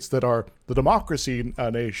client states that are the democracy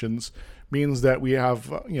nations means that we have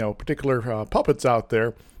particular puppets out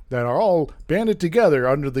there that are all banded together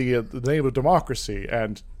under the name of democracy,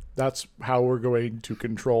 and that's how we're going to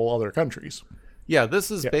control other countries. Yeah,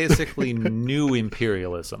 this is basically new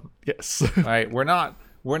imperialism. Yes. Right? We're not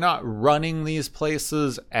running these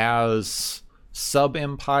places as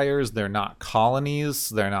sub-empires. They're not colonies.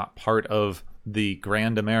 They're not part of the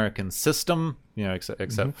grand American system,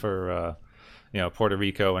 except for Puerto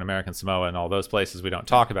Rico and American Samoa and all those places we don't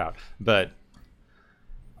talk about. But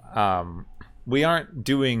we aren't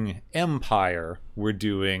doing empire, we're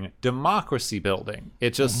doing democracy building.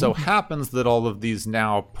 It just so happens that all of these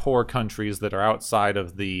now poor countries that are outside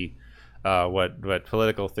of the what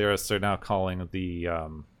political theorists are now calling the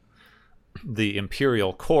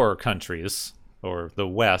imperial core countries, or the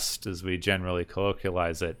West as we generally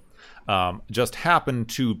colloquialize it, just happen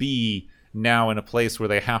to be now in a place where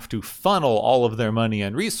they have to funnel all of their money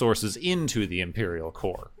and resources into the imperial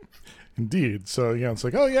core. Indeed. So, it's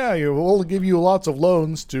like, we'll give you lots of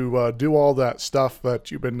loans to do all that stuff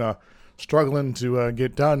that you've been struggling to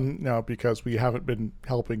get done now because we haven't been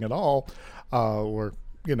helping at all, or,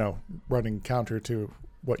 running counter to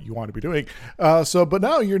what you want to be doing. But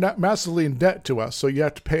now you're not massively in debt to us, so you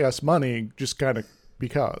have to pay us money just kind of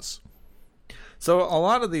because. So a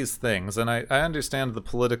lot of these things, and I understand the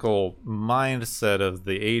political mindset of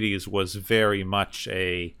the 80s was very much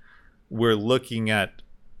we're looking at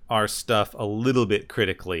our stuff a little bit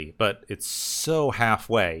critically, but it's so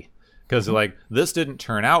halfway because this didn't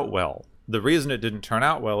turn out well. The reason it didn't turn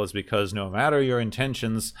out well is because no matter your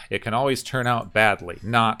intentions, it can always turn out badly.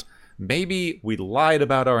 Not maybe we lied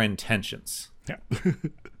about our intentions. Yeah.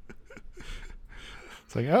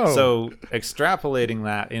 It's like, oh. So extrapolating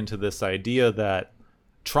that into this idea that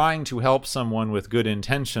trying to help someone with good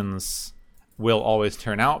intentions will always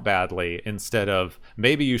turn out badly, instead of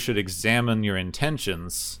maybe you should examine your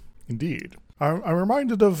intentions. Indeed. I'm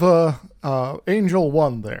reminded of Angel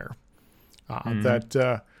 1 there.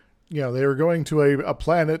 That, they were going to a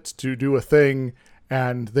planet to do a thing,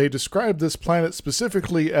 and they described this planet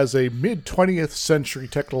specifically as a mid-20th century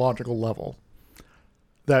technological level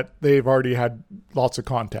that they've already had lots of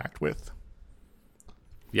contact with.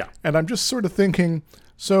 Yeah. And I'm just sort of thinking,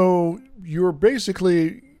 so you're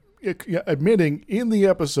basically admitting in the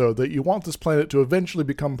episode that you want this planet to eventually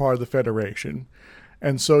become part of the Federation.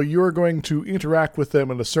 And so you're going to interact with them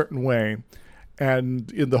in a certain way,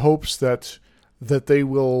 and in the hopes that they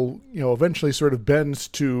will, eventually sort of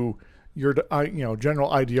bend to your,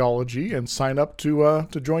 general ideology and sign up to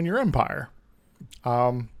join your empire.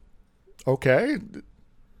 Okay.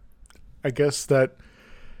 I guess that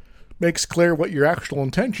makes clear what your actual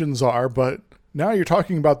intentions are, but now you're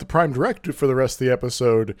talking about the Prime Directive for the rest of the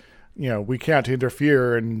episode. We can't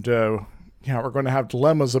interfere, and we're going to have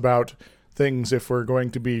dilemmas about things if we're going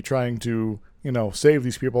to be trying to, save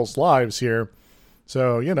these people's lives here.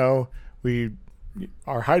 So, we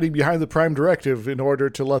are hiding behind the Prime Directive in order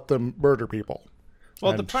to let them murder people.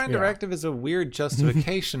 Well, the Prime Directive is a weird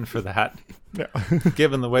justification for that, Yeah.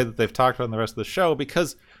 given the way that they've talked about in the rest of the show,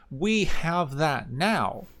 because we have that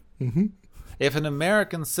now. Mm-hmm. If an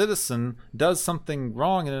American citizen does something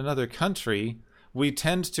wrong in another country, we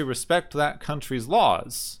tend to respect that country's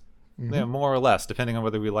laws, more or less, depending on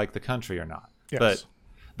whether we like the country or not. Yes. But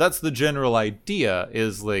that's the general idea,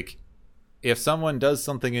 is like, if someone does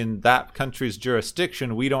something in that country's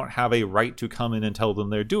jurisdiction, we don't have a right to come in and tell them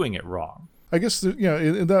they're doing it wrong. I guess,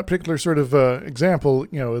 in that particular sort of example,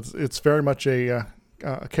 it's very much a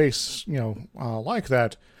case, like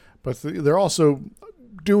that. But they're also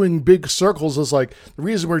doing big circles as like, the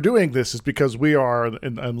reason we're doing this is because we are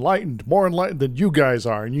enlightened, more enlightened than you guys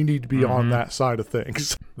are, and you need to be on that side of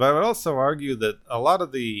things. But I would also argue that a lot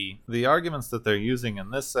of the arguments that they're using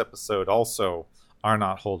in this episode also are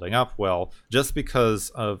not holding up well, just because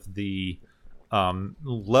of the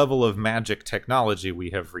level of magic technology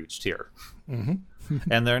we have reached here.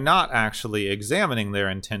 And they're not actually examining their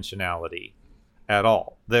intentionality at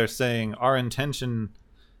all. They're saying our intention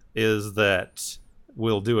is that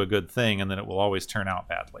we'll do a good thing and then it will always turn out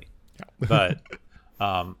badly. But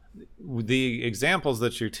the examples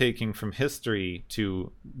that you're taking from history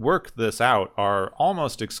to work this out are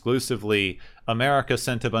almost exclusively America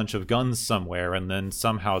sent a bunch of guns somewhere and then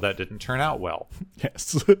somehow that didn't turn out well.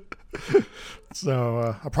 Yes.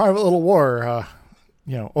 So a private little war,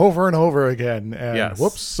 over and over again, and Yes.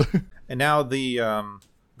 Whoops. And now the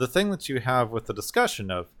thing that you have with the discussion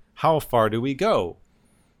of how far do we go?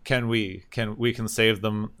 Can we save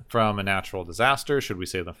them from a natural disaster? Should we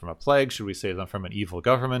save them from a plague? Should we save them from an evil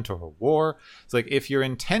government or a war? It's like, if your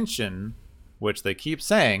intention, which they keep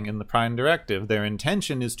saying in the Prime Directive, their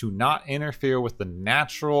intention is to not interfere with the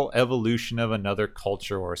natural evolution of another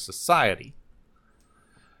culture or society.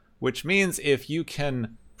 Which means if you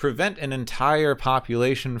can prevent an entire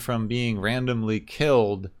population from being randomly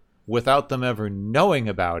killed without them ever knowing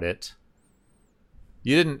about it,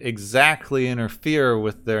 you didn't exactly interfere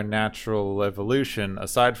with their natural evolution,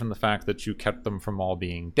 aside from the fact that you kept them from all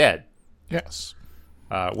being dead. Yes.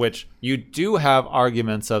 Which you do have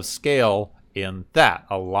arguments of scale in that.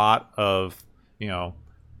 A lot of,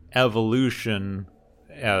 evolution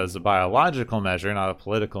as a biological measure, not a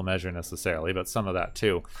political measure necessarily, but some of that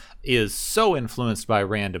too, is so influenced by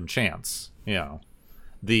random chance.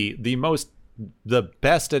 The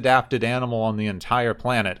best adapted animal on the entire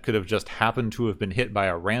planet could have just happened to have been hit by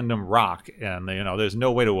a random rock, and there's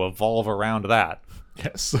no way to evolve around that.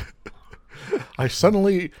 Yes. I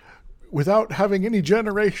suddenly, without having any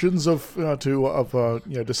generations of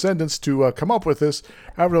descendants to come up with this,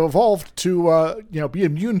 have evolved to be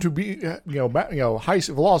immune to high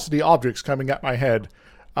velocity objects coming at my head.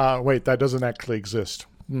 Wait, that doesn't actually exist.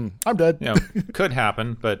 I'm dead. Could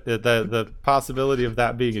happen, but the possibility of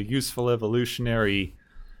that being a useful evolutionary,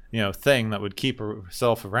 thing that would keep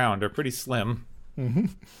herself around are pretty slim. Mm-hmm.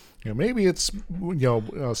 Maybe it's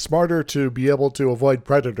smarter to be able to avoid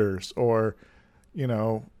predators, or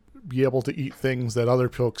be able to eat things that other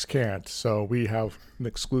folks can't. So we have an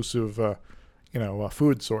exclusive,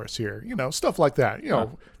 food source here. Stuff like that.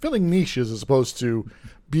 Filling niches as opposed to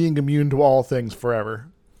being immune to all things forever.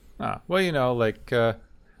 Like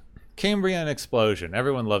Cambrian explosion.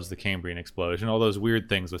 Everyone loves the Cambrian explosion. All those weird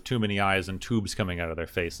things with too many eyes and tubes coming out of their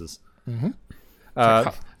faces. Mm-hmm.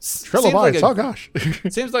 Seems oh gosh.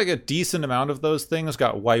 It seems like a decent amount of those things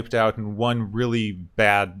got wiped out in one really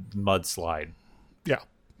bad mudslide. Yeah.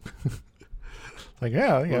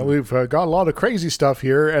 We've got a lot of crazy stuff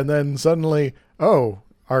here, and then suddenly, our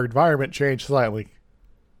environment changed slightly.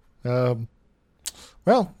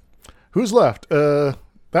 Well, who's left?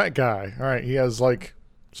 That guy. All right, he has like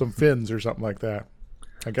some fins or something like that.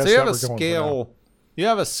 I guess so you have that a scale. You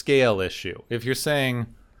have a scale issue. If you're saying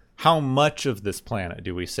how much of this planet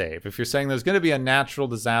do we save? If you're saying there's going to be a natural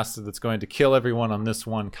disaster that's going to kill everyone on this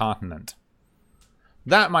one continent,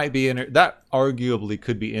 that might be that arguably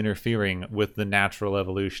could be interfering with the natural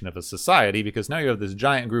evolution of a society, because now you have this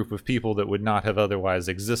giant group of people that would not have otherwise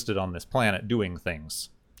existed on this planet doing things.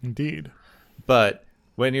 Indeed. But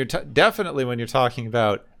when you're definitely when you're talking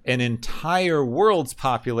about an entire world's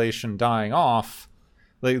population dying off,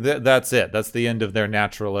 like that's it. That's the end of their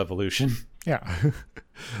natural evolution. Yeah.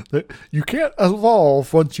 You can't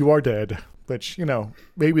evolve once you are dead, which,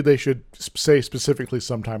 maybe they should say specifically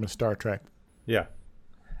sometime in Star Trek. Yeah.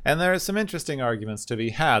 And there are some interesting arguments to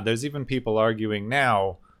be had. There's even people arguing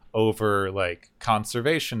now over like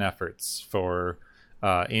conservation efforts for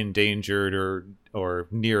endangered or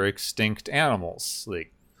near extinct animals.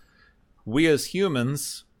 Like, we as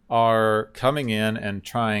humans are coming in and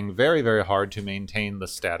trying very, very hard to maintain the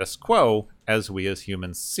status quo as we as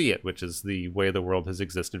humans see it, which is the way the world has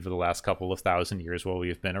existed for the last couple of thousand years while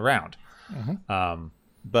we've been around. And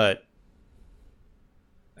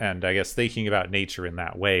I guess thinking about nature in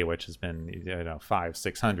that way, which has been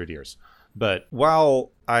 500-600 years. But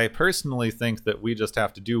while I personally think that we just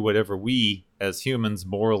have to do whatever we as humans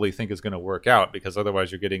morally think is going to work out, because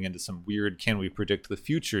otherwise you're getting into some weird can we predict the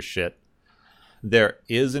future shit, there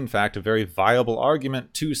is in fact a very viable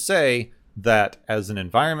argument to say that as an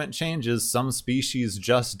environment changes, some species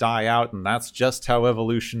just die out, and that's just how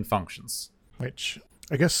evolution functions. Which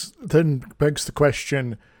I guess then begs the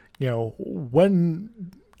question, when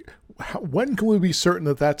can we be certain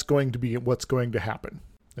that that's going to be what's going to happen?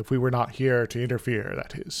 If we were not here to interfere,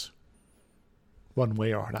 that is. One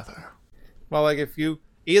way or another. Well, like if you...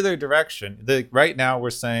 Either direction. Right now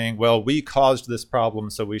we're saying, well, we caused this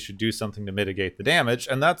problem, so we should do something to mitigate the damage,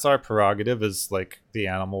 and that's our prerogative as like the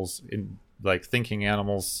animals, thinking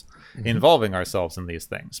animals, involving ourselves in these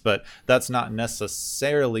things. But that's not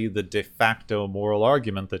necessarily the de facto moral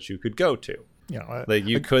argument that you could go to.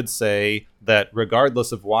 You could say that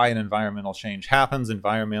regardless of why an environmental change happens,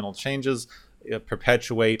 environmental changes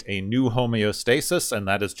perpetuate a new homeostasis, and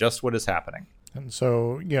that is just what is happening. And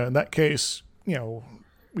so, in that case,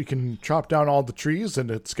 we can chop down all the trees and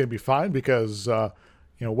it's going to be fine because,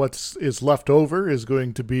 what is left over is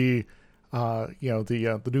going to be, the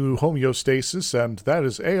new homeostasis, and that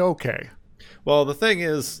is A-okay. Well, the thing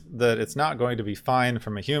is that it's not going to be fine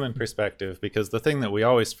from a human perspective, because the thing that we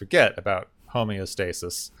always forget about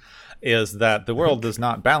homeostasis is that the world does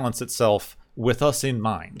not balance itself with us in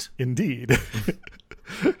mind. Indeed.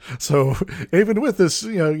 So even with this,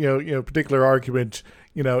 particular argument,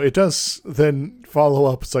 it does then follow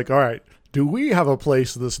up. It's like, all right, do we have a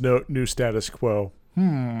place in this new status quo?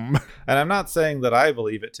 And I'm not saying that I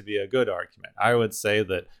believe it to be a good argument. I would say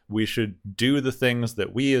that we should do the things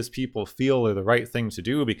that we as people feel are the right thing to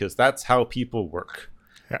do, because that's how people work.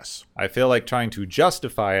 Yes. I feel like trying to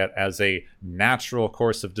justify it as a natural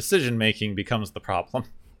course of decision making becomes the problem.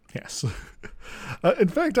 Yes. In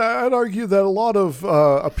fact, I'd argue that a lot of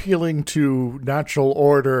appealing to natural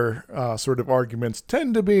order sort of arguments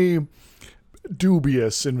tend to be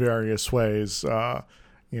dubious in various ways,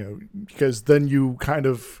 because then you kind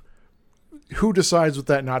of, who decides what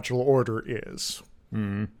that natural order is?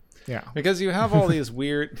 Yeah. Because you have all these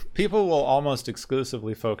weird, people will almost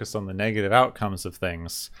exclusively focus on the negative outcomes of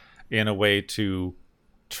things in a way to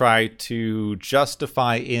try to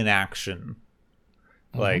justify inaction.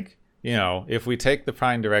 Like, if we take the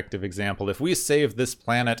Prime Directive example, if we save this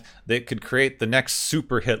planet, that could create the next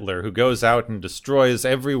super Hitler who goes out and destroys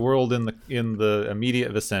every world in the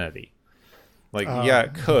immediate vicinity. Like, yeah,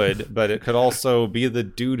 it could, but it could also be the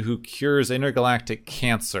dude who cures intergalactic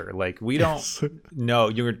cancer. Like, we don't know.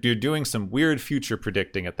 You're doing some weird future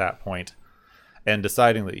predicting at that point, and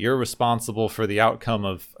deciding that you're responsible for the outcome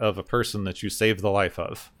of a person that you saved the life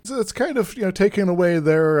of. So it's kind of, taking away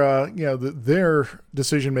their, their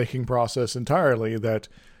decision-making process entirely, that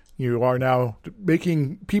you are now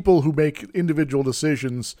making people who make individual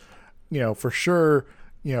decisions, for sure,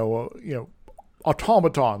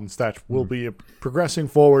 automatons that will be progressing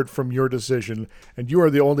forward from your decision, and you are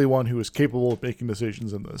the only one who is capable of making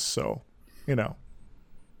decisions in this. So,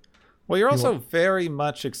 Well, you're also very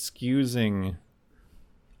much excusing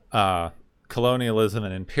colonialism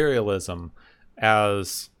and imperialism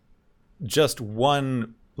as just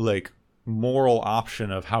one moral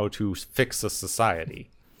option of how to fix a society.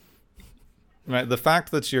 Right? The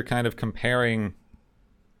fact that you're kind of comparing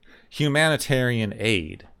humanitarian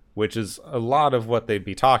aid, which is a lot of what they'd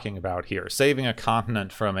be talking about here, saving a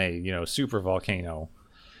continent from a super volcano,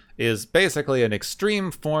 is basically an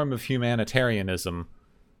extreme form of humanitarianism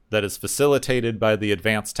that is facilitated by the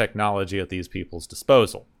advanced technology at these people's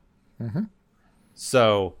disposal.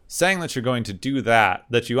 So saying that you're going to do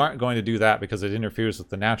that you aren't going to do that because it interferes with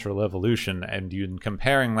the natural evolution, and you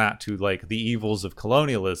comparing that to the evils of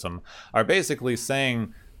colonialism, are basically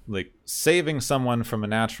saying like saving someone from a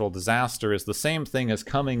natural disaster is the same thing as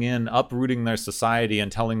coming in, uprooting their society,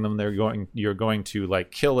 and telling them you're going to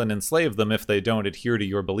like kill and enslave them if they don't adhere to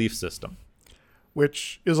your belief system.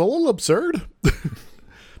 Which is a little absurd,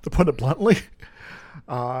 to put it bluntly.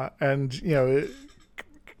 And,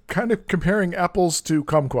 kind of comparing apples to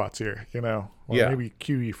kumquats here, or maybe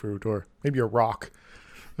kiwi fruit, or maybe a rock.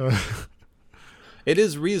 It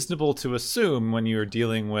is reasonable to assume when you're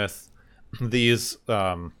dealing with these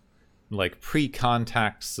like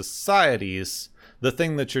pre-contact societies, the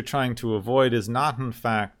thing that you're trying to avoid is not in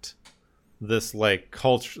fact this like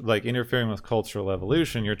culture, like interfering with cultural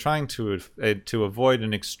evolution. You're trying to avoid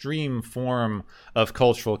an extreme form of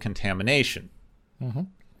cultural contamination,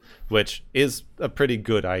 which is a pretty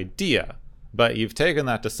good idea. But you've taken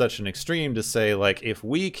that to such an extreme to say, like, if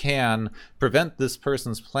we can prevent this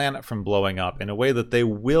person's planet from blowing up in a way that they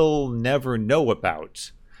will never know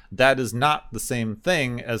about, that is not the same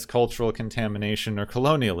thing as cultural contamination or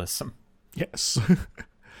colonialism. Yes.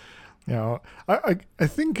 I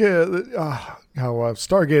think how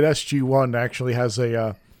Stargate SG-1 actually has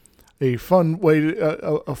a fun way,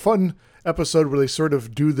 a fun episode where they sort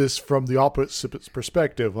of do this from the opposite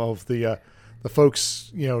perspective of the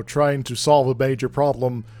folks, trying to solve a major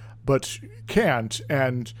problem but can't,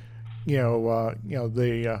 and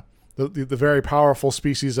the very powerful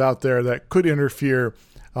species out there that could interfere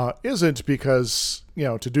isn't, because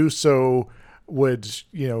to do so would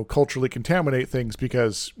culturally contaminate things,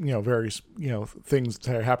 because various things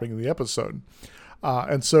that are happening in the episode,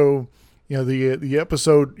 and so the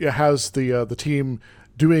episode has the team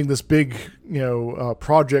doing this big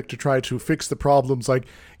project to try to fix the problems. Like,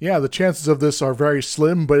 the chances of this are very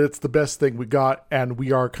slim, but it's the best thing we got, and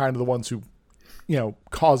we are kind of the ones who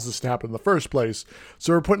caused this to happen in the first place,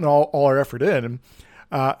 so we're putting all our effort in.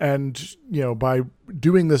 And by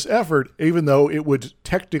doing this effort, even though it would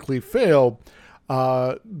technically fail,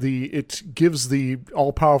 it gives the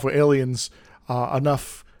all-powerful aliens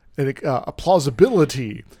enough a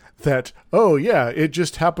plausibility that, it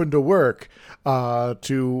just happened to work,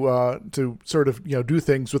 to sort of do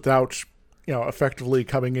things without effectively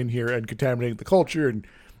coming in here and contaminating the culture, and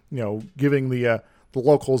giving the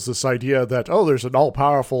locals this idea that there's an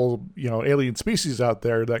all-powerful alien species out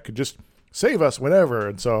there that could just save us whenever.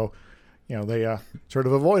 And so they sort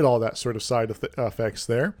of avoid all that sort of side effects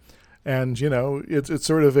there, and it's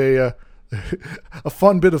sort of a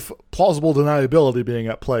fun bit of plausible deniability being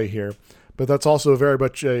at play here. But that's also very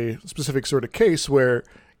much a specific sort of case where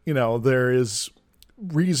there is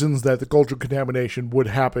reasons that the cultural contamination would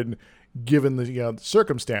happen given the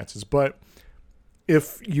circumstances. But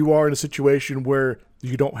if you are in a situation where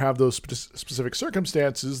you don't have those specific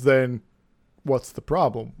circumstances, then what's the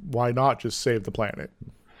problem? Why not just save the planet?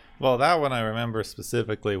 Well, that one I remember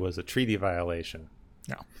specifically was a treaty violation.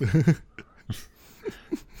 Yeah.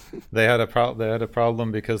 They had a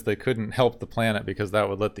problem because they couldn't help the planet, because that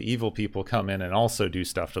would let the evil people come in and also do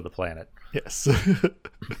stuff to the planet. Yes.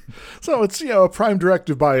 So it's a prime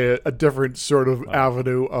directive by a different sort of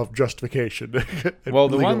avenue of justification. Well,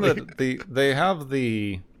 the one that they have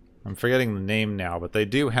I'm forgetting the name now, but they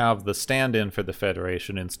do have the stand-in for the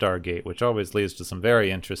Federation in Stargate, which always leads to some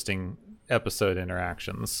very interesting episode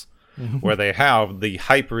interactions, where they have the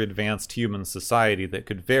hyper-advanced human society that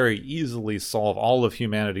could very easily solve all of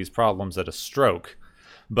humanity's problems at a stroke,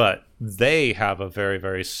 but they have a very,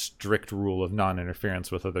 very strict rule of non-interference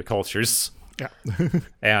with other cultures. Yeah.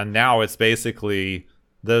 And now it's basically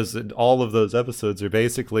all of those episodes are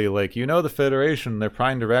basically like, the Federation, their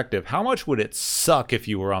prime directive. How much would it suck if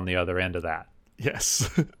you were on the other end of that? Yes.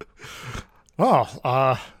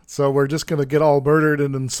 So we're just going to get all murdered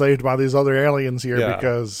and enslaved by these other aliens here,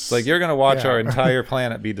 because... It's like, you're going to watch our entire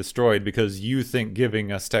planet be destroyed because you think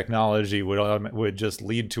giving us technology would just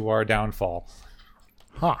lead to our downfall.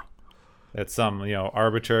 Huh. At some,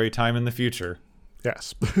 arbitrary time in the future.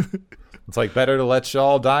 Yes. It's like, better to let you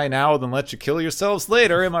all die now than let you kill yourselves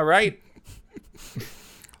later, am I right?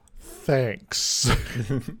 Thanks.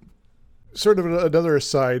 Sort of another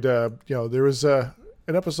aside, there was an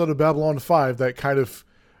episode of Babylon 5 that kind of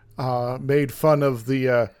made fun of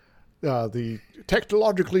the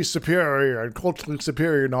technologically superior and culturally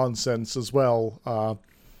superior nonsense as well,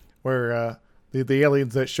 where the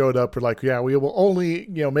aliens that showed up were like, we will only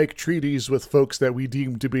make treaties with folks that we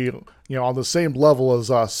deem to be on the same level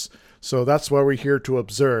as us, so that's why we're here to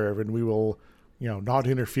observe, and we will not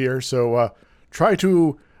interfere, so try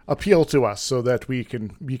to appeal to us so that we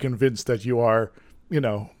can be convinced that you are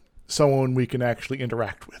someone we can actually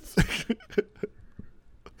interact with.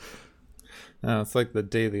 It's like the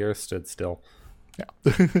day the Earth stood still. Yeah.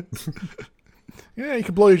 Yeah, you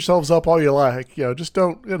can blow yourselves up all you like. Just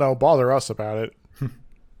don't, bother us about it.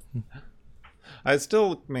 I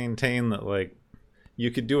still maintain that, like, you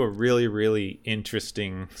could do a really, really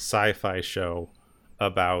interesting sci-fi show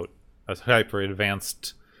about a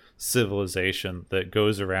hyper-advanced civilization that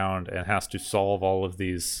goes around and has to solve all of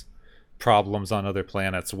these problems on other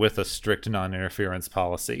planets with a strict non-interference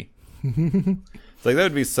policy. It's like that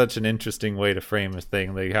would be such an interesting way to frame a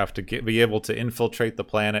thing. They have to be able to infiltrate the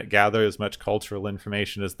planet, gather as much cultural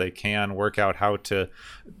information as they can, work out how to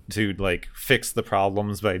like fix the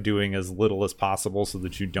problems by doing as little as possible so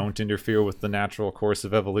that you don't interfere with the natural course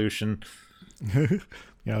of evolution. Do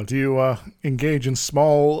you engage in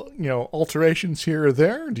small, alterations here or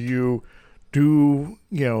there? Do you do,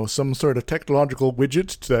 some sort of technological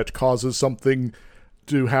widget that causes something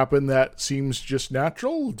to happen that seems just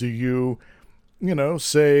natural? Do you,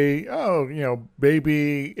 say,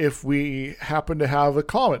 maybe if we happen to have a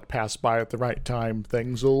comet pass by at the right time,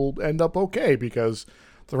 things will end up okay because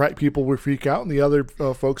the right people will freak out and the other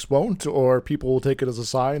folks won't, or people will take it as a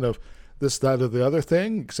sign of this, that, or the other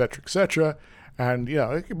thing, etc., etc. And,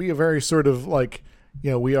 it can be a very sort of like,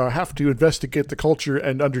 we have to investigate the culture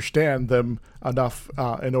and understand them enough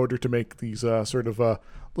in order to make these sort of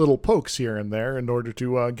little pokes here and there in order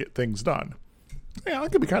to get things done. Yeah,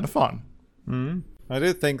 that could be kind of fun. Mm-hmm. I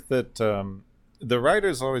do think that the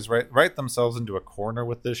writers always write themselves into a corner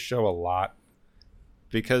with this show a lot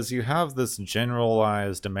because you have this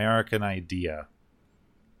generalized American idea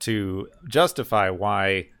to justify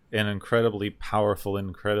why an incredibly powerful,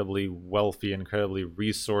 incredibly wealthy, incredibly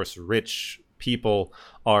resource-rich people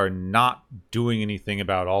are not doing anything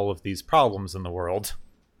about all of these problems in the world.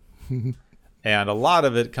 And a lot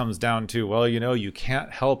of it comes down to, well, you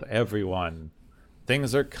can't help everyone.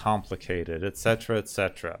 Things are complicated, etc.,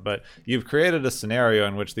 etc. But you've created a scenario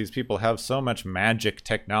in which these people have so much magic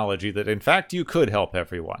technology that, in fact, you could help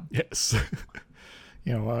everyone. Yes.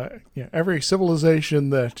 Every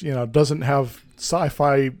civilization that, doesn't have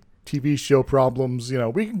sci-fi TV show problems,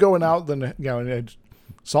 we can go out and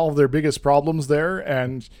solve their biggest problems there,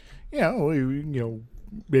 and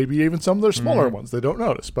maybe even some of their smaller ones they don't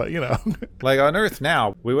notice, but like on Earth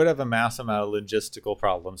now, we would have a mass amount of logistical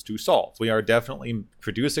problems to solve. We are definitely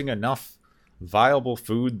producing enough viable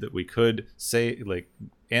food that we could say like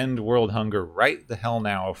end world hunger right the hell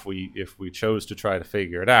now if we chose to try to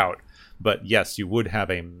figure it out. But yes, you would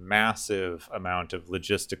have a massive amount of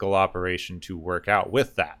logistical operation to work out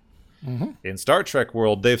with that. Mm-hmm. In Star Trek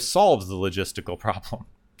world, they've solved the logistical problem.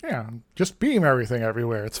 Yeah, just beam everything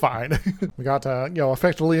everywhere. It's fine. We got,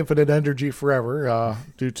 effectively infinite energy forever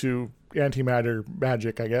due to antimatter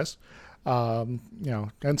magic, I guess.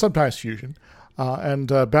 And sometimes fusion. And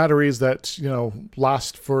batteries that,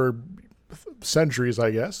 last for centuries, I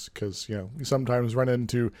guess, because, you sometimes run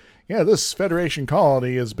into, this Federation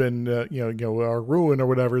colony has been, our ruin or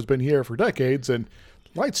whatever has been here for decades, and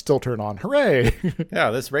lights still turn on. Hooray! Yeah,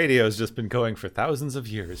 this radio has just been going for thousands of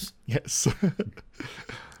years. Yes.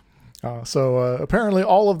 So apparently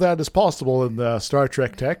all of that is possible in the Star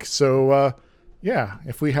Trek tech. So,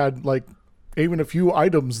 if we had, even a few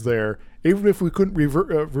items there, even if we couldn't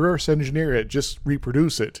reverse engineer it, just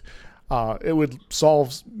reproduce it, it would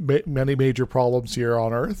solve many major problems here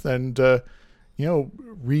on Earth and,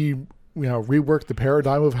 rework the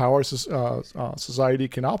paradigm of how our society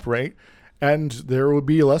can operate. And there would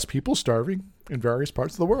be less people starving in various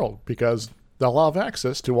parts of the world because they'll have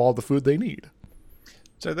access to all the food they need.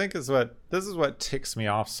 Which I think is what ticks me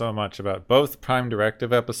off so much about both Prime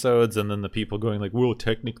Directive episodes and then the people going like, well,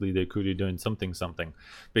 technically they could have done something.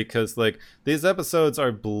 Because these episodes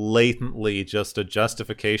are blatantly just a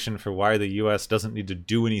justification for why the US doesn't need to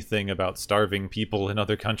do anything about starving people in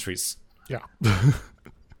other countries. Yeah.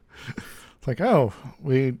 It's like, oh,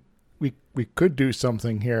 we could do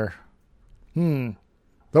something here.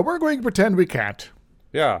 But we're going to pretend we can't.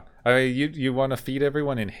 Yeah. You want to feed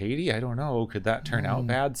everyone in Haiti? I don't know. Could that turn out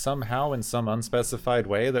bad somehow in some unspecified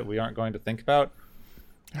way that we aren't going to think about?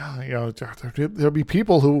 There'll be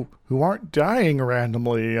people who aren't dying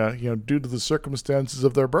randomly, due to the circumstances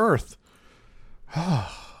of their birth.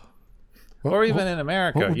 Or even in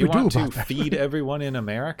America. You want to feed everyone in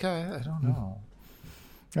America? I don't know.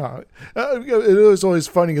 It is always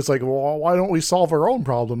funny. It's like, well, why don't we solve our own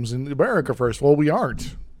problems in America first? Well, we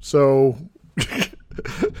aren't. So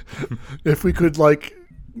if we could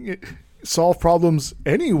solve problems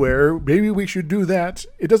anywhere, maybe we should do that.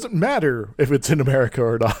 It doesn't matter if it's in America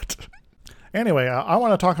or not. Anyway, I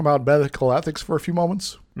want to talk about medical ethics for a few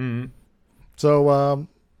moments. Mm-hmm. So,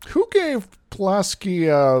 who gave Pulaski,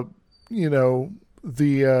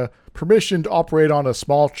 the permission to operate on a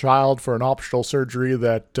small child for an optional surgery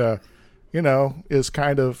that is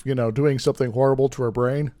kind of, doing something horrible to her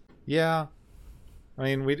brain. Yeah. I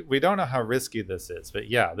mean, we don't know how risky this is, but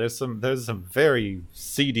yeah, there's some very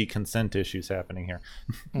seedy consent issues happening here.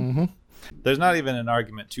 Mm-hmm. There's not even an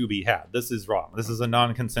argument to be had. This is wrong. This is a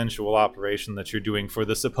non-consensual operation that you're doing for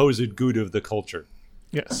the supposed good of the culture.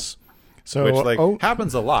 Yes. So, which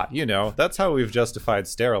happens a lot, That's how we've justified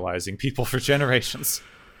sterilizing people for generations.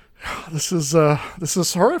 This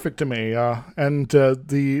is horrific to me. And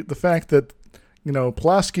the fact that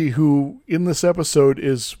Pulaski, who in this episode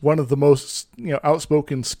is one of the most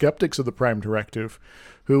outspoken skeptics of the Prime Directive,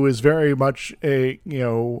 who is very much a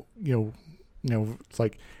it's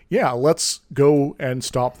like, yeah, let's go and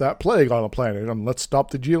stop that plague on the planet, and let's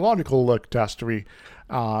stop the geological catastrophe.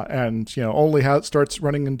 And only how it starts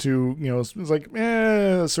running into it's like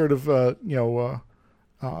sort of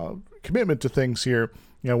commitment to things here.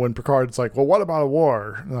 When Picard's like, well, what about a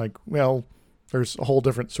war? Like, well, there's a whole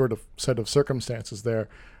different sort of set of circumstances there.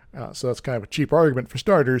 So that's kind of a cheap argument for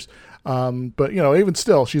starters. But even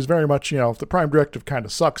still, she's very much if the Prime Directive kind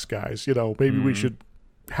of sucks, guys. Maybe we should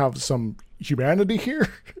have some humanity here.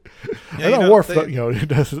 Yeah, I know Worf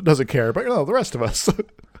doesn't care, but the rest of us.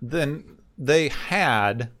 Then they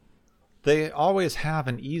always have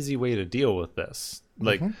an easy way to deal with this.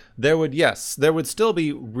 Like, there would still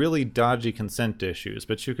be really dodgy consent issues,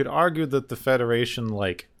 but you could argue that the Federation,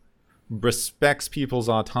 respects people's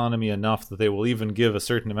autonomy enough that they will even give a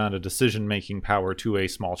certain amount of decision-making power to a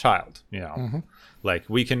small child, Like,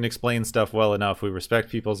 we can explain stuff well enough, we respect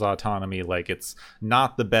people's autonomy, it's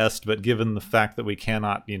not the best, but given the fact that we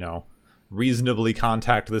cannot, reasonably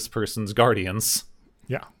contact this person's guardians.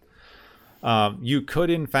 Yeah. You could,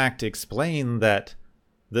 in fact, explain that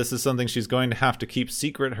this is something she's going to have to keep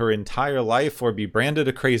secret her entire life or be branded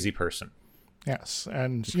a crazy person. Yes,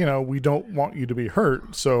 and, we don't want you to be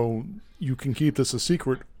hurt, so you can keep this a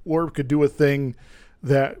secret, or we could do a thing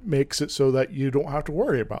that makes it so that you don't have to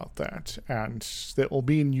worry about that. And that will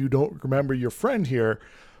mean you don't remember your friend here,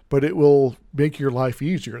 but it will make your life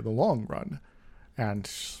easier in the long run. And,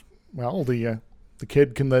 well, the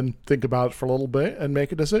kid can then think about it for a little bit and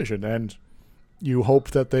make a decision, and you hope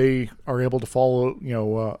that they are able to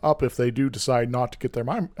follow, up if they do decide not to get their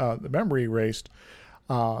the memory erased.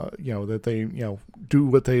 That they, do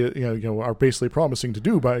what they, are basically promising to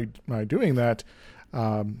do by doing that.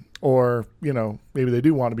 Or, maybe they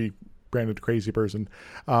do want to be branded a crazy person.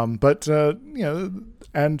 But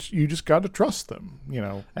and you just got to trust them,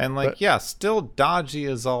 And still dodgy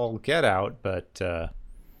as all get out, but,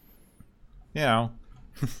 at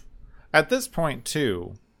this point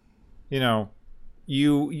too,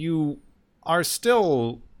 you are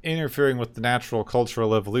still interfering with the natural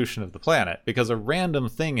cultural evolution of the planet because a random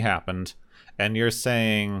thing happened and you're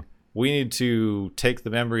saying we need to take the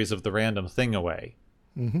memories of the random thing away.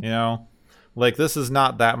 This is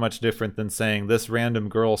not that much different than saying this random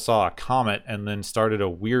girl saw a comet and then started a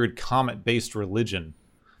weird comet based religion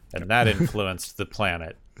and that influenced the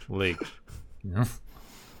planet. There's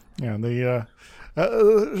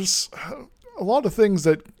a lot of things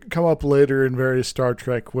that come up later in various Star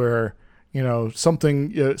Trek where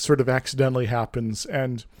something sort of accidentally happens,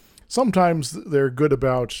 and sometimes they're good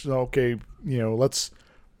about, let's,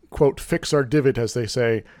 quote, fix our divot, as they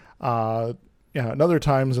say. And other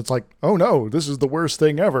times it's like, oh no, this is the worst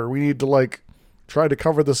thing ever. We need to, try to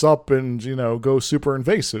cover this up and, go super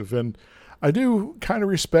invasive. And I do kind of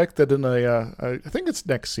respect that in I think it's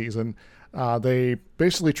next season, they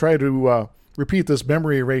basically try to repeat this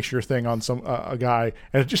memory erasure thing on a guy,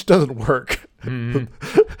 and it just doesn't work. And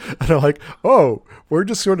they're like, oh, we're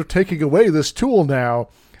just sort of taking away this tool now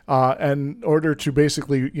in order to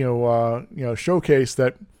basically, showcase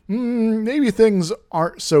that maybe things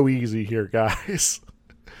aren't so easy here, guys.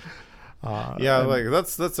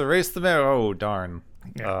 let's erase the memory. Oh, darn.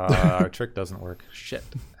 Yeah. Our trick doesn't work. Shit.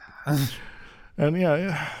 And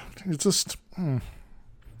it's just, I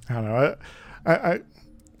don't know.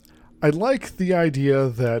 I like the idea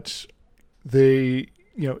that they,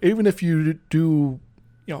 even if you do,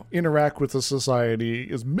 interact with the society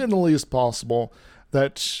as minimally as possible,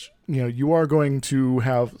 that, you are going to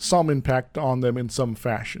have some impact on them in some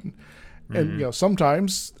fashion. And,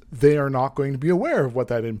 sometimes they are not going to be aware of what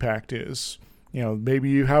that impact is. Maybe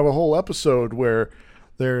you have a whole episode where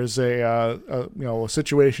there's a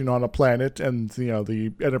situation on a planet and,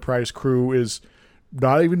 the Enterprise crew is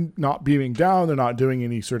not beaming down. They're not doing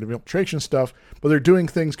any sort of infiltration stuff, but they're doing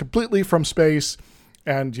things completely from space,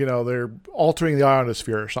 and they're altering the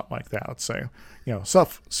ionosphere or something like that. Let's say,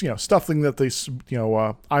 stuffing that this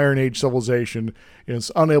Iron Age civilization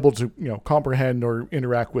is unable to comprehend or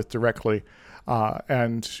interact with directly,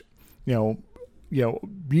 and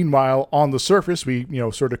meanwhile, on the surface, we,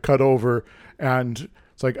 sort of cut over, and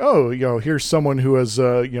it's like, oh, here's someone who has,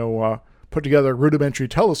 put together a rudimentary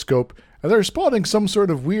telescope, and they're spotting some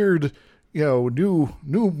sort of weird, new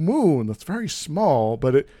moon that's very small,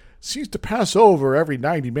 but it seems to pass over every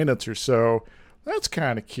 90 minutes or so. That's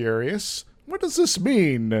kind of curious. What does this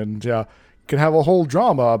mean? And can have a whole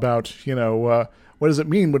drama about, what does it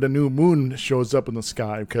mean when a new moon shows up in the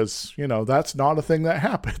sky? Because, that's not a thing that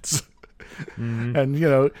happens. Mm-hmm. And,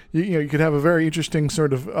 you could have a very interesting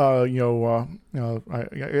sort of, I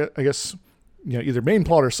guess, either main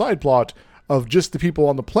plot or side plot of just the people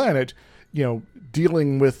on the planet,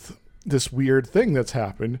 dealing with this weird thing that's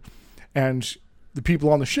happened. And the people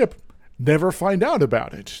on the ship never find out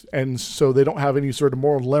about it. And so they don't have any sort of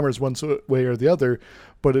moral dilemmas one way or the other.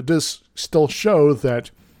 But it does still show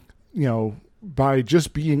that, by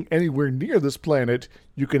just being anywhere near this planet,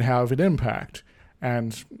 you can have an impact.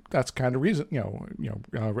 And that's kind of reason,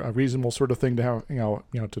 a reasonable sort of thing to have,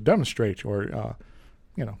 to demonstrate or,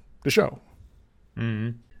 to show.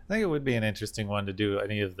 Mm-hmm. I think it would be an interesting one to do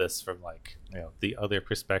any of this from the other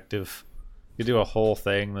perspective. You do a whole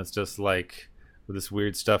thing that's just like with this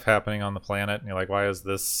weird stuff happening on the planet, and you're like, why is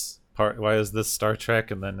this Star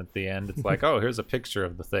Trek? And then at the end, it's like, oh, here's a picture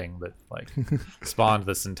of the thing that spawned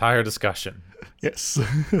this entire discussion. Yes.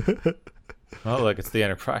 Oh, look, it's the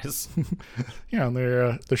Enterprise. Yeah, and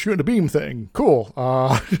they're shooting a beam thing. Cool.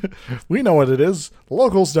 We know what it is. The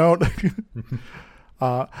locals don't.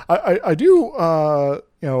 I do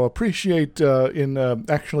appreciate in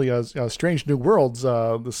actually Strange New Worlds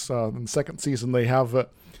this in the second season they have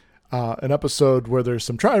an episode where there's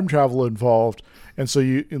some time travel involved, and so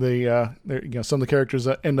some of the characters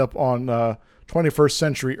end up on 21st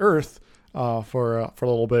century Earth for a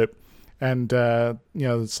little bit. And,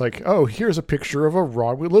 it's like, oh, here's a picture of a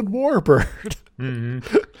Romulan warbird.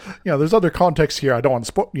 Mm-hmm. There's other context here. I don't want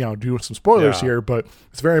to do some spoilers here, but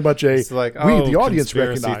it's very much it's like, we, the audience,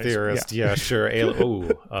 recognize. Theorist. Yeah, sure.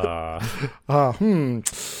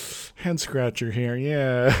 Head scratcher here.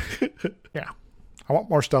 Yeah. Yeah. I want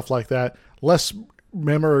more stuff like that. Less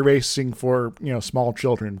memory erasing for, small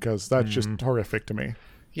children, because that's just horrific to me.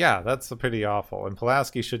 Yeah, that's pretty awful. And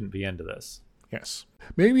Pulaski shouldn't be into this. Yes.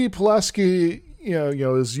 Maybe Pulaski,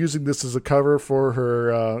 is using this as a cover for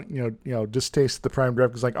her, distaste of the Prime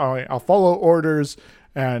Directive. It's like, all right, I'll follow orders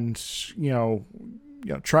and,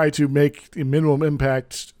 try to make a minimum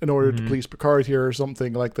impact in order to please Picard here or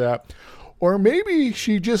something like that. Or maybe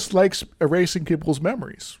she just likes erasing people's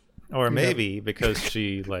memories. Or maybe because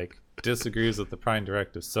she, disagrees with the Prime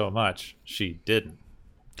Directive so much, she didn't.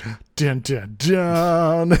 Dun, dun,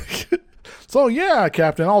 dun. So, yeah,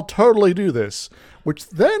 Captain, I'll totally do this. Which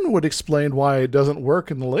then would explain why it doesn't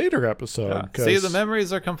work in the later episode. Yeah. See, the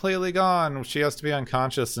memories are completely gone. She has to be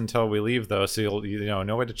unconscious until we leave, though, so you'll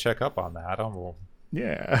no way to check up on that.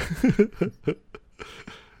 Yeah.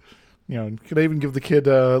 Could I even give the kid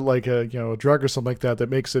a drug or something like that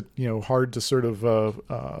makes it hard to sort of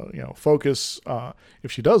focus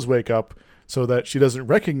if she does wake up, so that she doesn't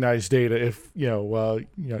recognize Data if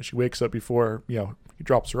she wakes up before he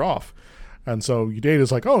drops her off. And so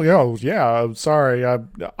Data's like, oh, yeah, I'm sorry,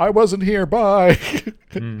 I wasn't here, bye.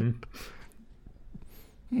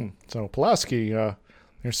 So Pulaski,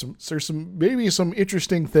 there's some maybe some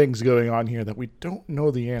interesting things going on here that we don't know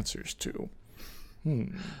the answers to.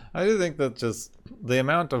 I do think that just the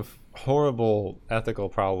amount of horrible ethical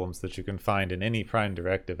problems that you can find in any Prime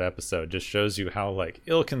Directive episode just shows you how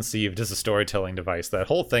ill-conceived as a storytelling device that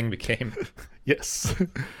whole thing became. Yes.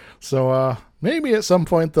 So maybe at some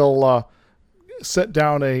point they'll set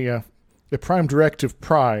down a Prime Directive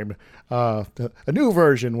Prime, a new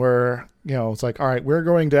version where it's like, all right, we're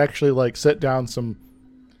going to actually set down some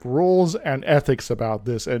rules and ethics about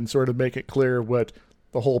this and sort of make it clear what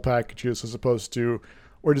the whole package is, as opposed to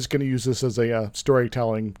we're just going to use this as a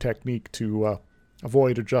storytelling technique to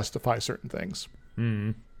avoid or justify certain things.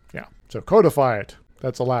 Yeah, so codify it.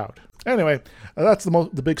 That's allowed. Anyway, that's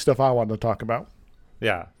the big stuff I wanted to talk about.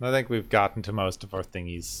 Yeah, I think we've gotten to most of our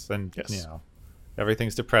thingies, and yes.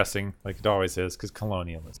 Everything's depressing, like it always is, because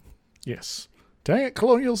colonialism. Yes. Dang it,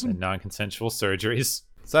 colonialism. And non-consensual surgeries.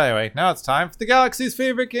 So anyway, now it's time for the Galaxy's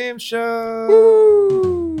favorite game show!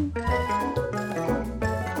 Woo!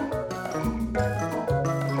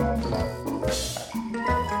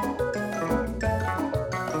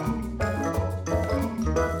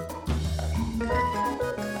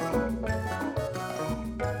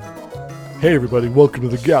 Hey everybody, welcome to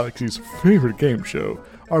the Galaxy's favorite game show.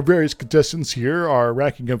 Our various contestants here are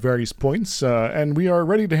racking up various points, and we are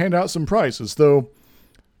ready to hand out some prizes, though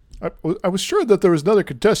I was sure that there was another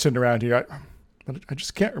contestant around here. But I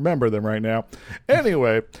just can't remember them right now.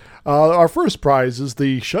 Anyway, our first prize is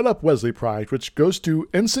the Shut Up Wesley prize, which goes to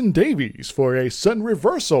Ensign Davies for a sudden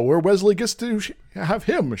reversal where Wesley gets to have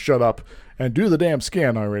him shut up and do the damn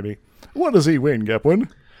scan already. What does he win, Gepwin?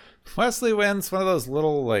 Wesley wins one of those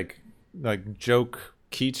little like joke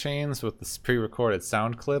keychains with the pre-recorded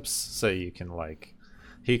sound clips, so you can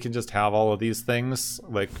he can just have all of these things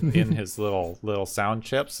in his little sound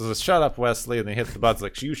chips. So shut up, Wesley, and they hit the buttons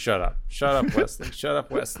like, you shut up, Wesley, shut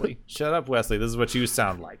up, Wesley, shut up, Wesley. This is what you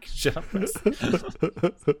sound like. Shut up,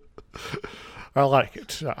 Wesley. I like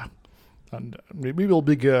it. And maybe it'll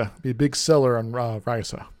be a big seller on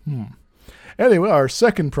Risa. Anyway, our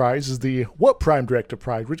second prize is the What Prime Directive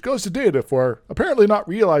prize, which goes to Data for apparently not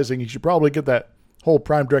realizing he should probably get that whole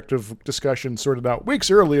Prime Directive discussion sorted out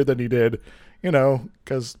weeks earlier than he did.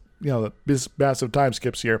 Because, the massive time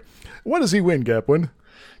skips here. What does he win, Gepwin?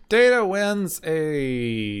 Data wins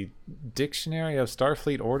a dictionary of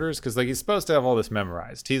Starfleet orders, because he's supposed to have all this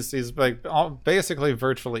memorized. He's basically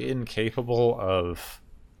virtually incapable of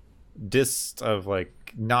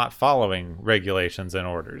not following regulations and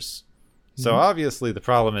orders. So obviously the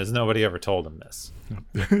problem is nobody ever told him this.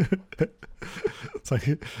 It's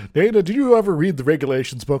like, Data, did you ever read the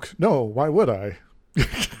regulations book? No, why would I?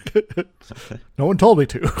 No one told me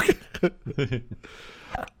to.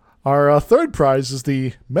 Our third prize is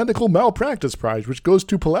the Medical Malpractice prize, which goes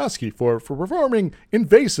to Pulaski for performing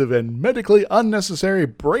invasive and medically unnecessary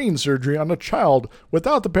brain surgery on a child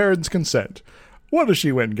without the parents' consent. What does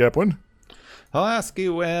she win, Gepwin? Pulaski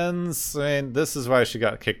wins. I mean, this is why she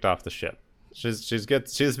got kicked off the ship.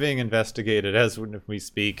 She's being investigated as we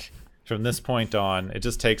speak. From this point on, it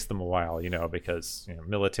just takes them a while, because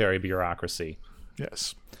military bureaucracy.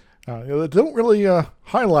 Yes. They don't really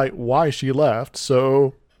highlight why she left,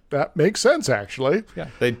 so that makes sense, actually. Yeah,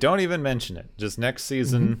 they don't even mention it. Just next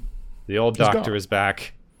season, the old doctor is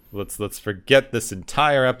back. Let's forget this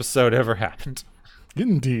entire episode ever happened.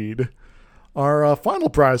 Indeed. Our final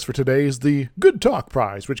prize for today is the Good Talk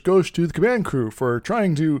prize, which goes to the command crew for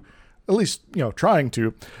trying to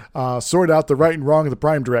sort out the right and wrong of the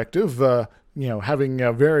Prime Directive, having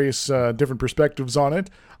various different perspectives on it.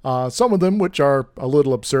 Some of them which are a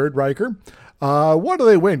little absurd, Riker. What do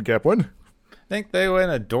they win, Gepwin? I think they win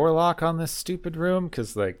a door lock on this stupid room,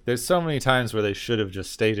 because there's so many times where they should have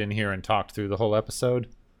just stayed in here and talked through the whole episode.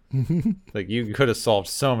 You could have solved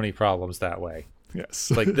so many problems that way. Yes.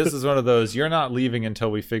 This is one of those you're not leaving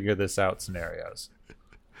until we figure this out scenarios.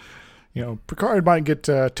 Picard might get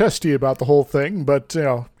testy about the whole thing, but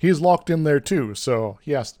he's locked in there too, so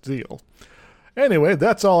he has to deal. Anyway,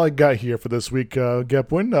 that's all I got here for this week,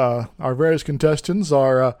 Gepwin. Our various contestants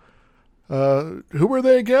are, who were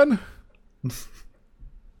they again?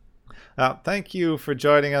 Thank you for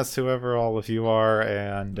joining us, whoever all of you are,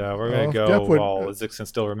 and we're going to go Gepwin, while Zix can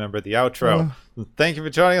still remember the outro. Thank you for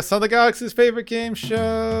joining us on the Galaxy's favorite game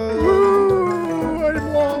show. Woo,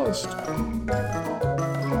 I'm lost.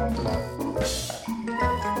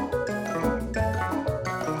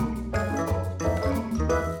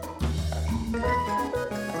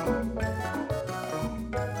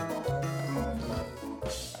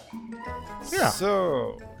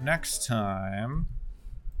 So, next time...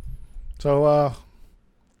 So,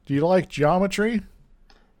 do you like geometry?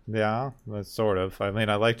 Yeah, sort of. I mean,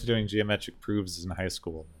 I liked doing geometric proofs in high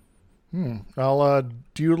school. Well,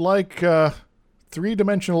 do you like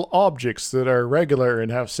three-dimensional objects that are regular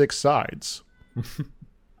and have 6 sides?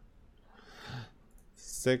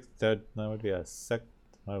 That would be a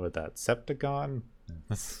what would that? Septagon?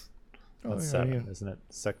 That's 7, isn't it?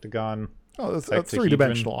 Sectagon? Oh, it's a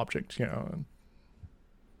three-dimensional object,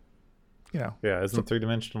 Yeah, isn't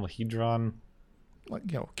three-dimensional hedron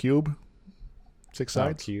cube, 6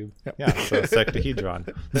 sides. Cube. Yep. Yeah, so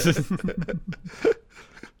sectahedron.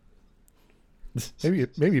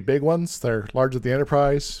 maybe big ones. They're larger than the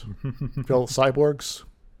Enterprise. Built cyborgs.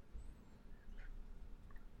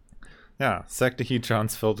 Yeah,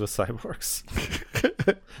 sectahedrons filled with cyborgs.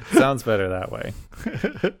 Sounds better that way.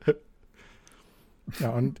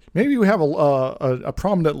 And maybe we have a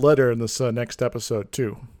prominent letter in this next episode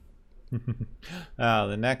too.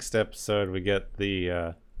 The next episode we get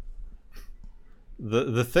the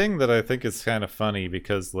thing that I think is kind of funny,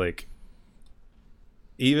 because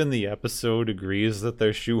even the episode agrees that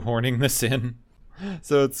they're shoehorning this in.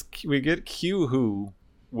 So we get Q Who,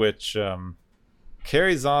 which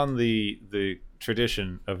carries on the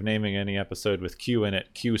tradition of naming any episode with Q in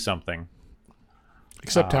it Q something.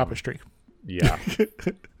 Except Tapestry. Yeah.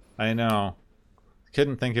 I know.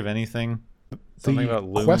 Couldn't think of anything. Something about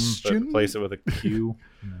loom, question? but replace it with a Q.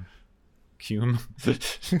 Cume.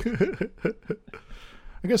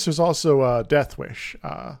 I guess there's also Death Wish.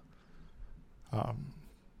 But,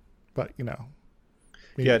 you know.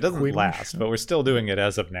 Yeah, it doesn't Queen last, Wish? but we're still doing it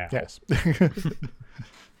as of now. Yes. The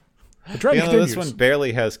trend You know, this continues. one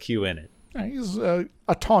barely has Q in it. Yeah, he's a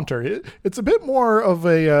taunter. It's a bit more of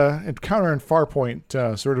a Encounter and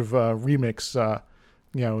Farpoint sort of remix,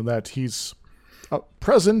 you know, that he's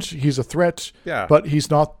present, he's a threat, Yeah. but he's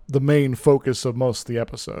not the main focus of most of the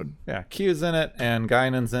episode. Yeah, Q's in it, and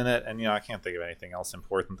Guinan's in it, and, you know, I can't think of anything else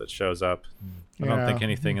important that shows up. I don't think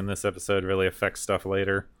anything in this episode really affects stuff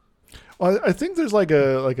later. Well, I think there's like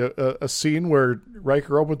a scene where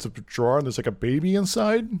Riker opens up a drawer and there's like a baby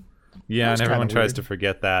inside. Yeah, That's and everyone kinda tries weird. to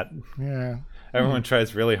forget that. Yeah. Everyone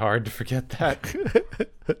tries really hard to forget that.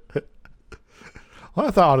 Well,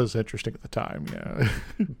 I thought it was interesting at the time, yeah.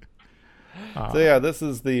 So yeah, this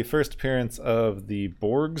is the first appearance of the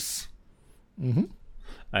Borgs. Mm-hmm.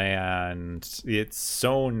 And it's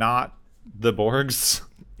so not the Borgs.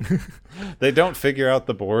 They don't figure out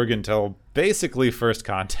the Borg until basically first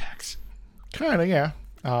contact. Kind of, yeah.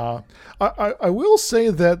 I will say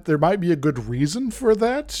that there might be a good reason for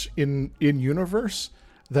that in universe,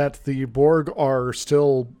 that the Borg are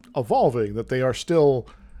still evolving, that they are still,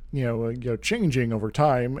 you know, changing over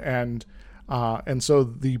time, and so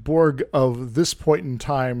the Borg of this point in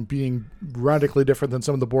time being radically different than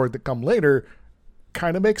some of the Borg that come later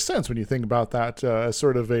kind of makes sense when you think about that as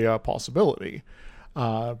sort of a possibility,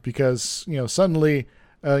 because, you know, suddenly.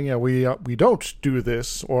 You know, we don't do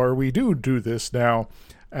this, or we do this now,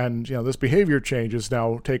 and, you know, this behavior change is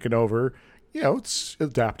now taken over. You know, it's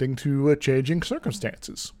adapting to changing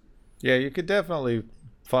circumstances. Yeah, you could definitely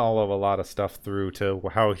follow a lot of stuff through to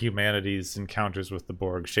how humanity's encounters with the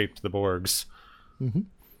Borg shaped the Borgs. Mm-hmm.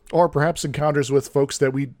 Or perhaps encounters with folks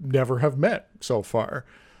that we never have met so far.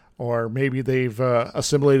 Or maybe they've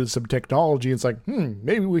assimilated some technology and it's like,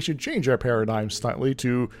 maybe we should change our paradigm slightly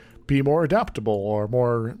to be more adaptable, or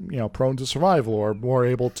more, you know, prone to survival, or more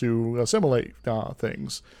able to assimilate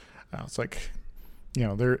things. It's like, you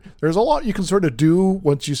know, there's a lot you can sort of do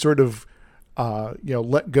once you sort of, you know,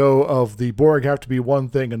 let go of the Borg have to be one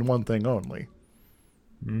thing and one thing only.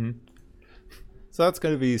 Mm-hmm. So that's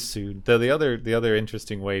going to be soon. The other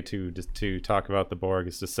interesting way to talk about the Borg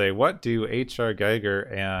is to say, what do H.R. Geiger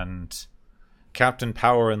and Captain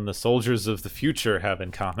Power and the Soldiers of the Future have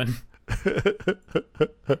in common?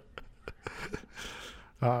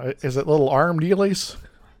 Is it little arm dealies?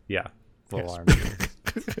 Yeah, little Yes. arm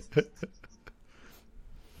dealies.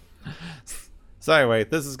 So anyway,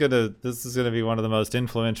 this is gonna be one of the most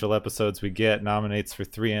influential episodes we get. Nominates for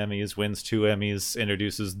 3 Emmys, wins 2 Emmys,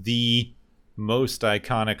 introduces the most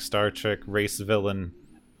iconic Star Trek race villain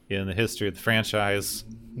in the history of the franchise.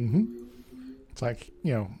 Mm-hmm. It's like,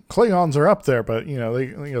 you know, Klingons are up there, but, you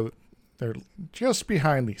know, they're just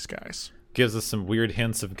behind these guys. Gives us some weird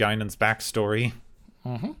hints of Guinan's backstory.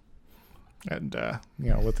 Mm-hmm. And, you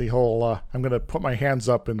know, with the whole, I'm going to put my hands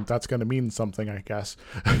up and that's going to mean something, I guess.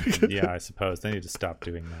 Yeah, I suppose. They need to stop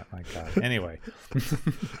doing that. My God. Anyway.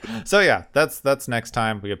 So, yeah, that's next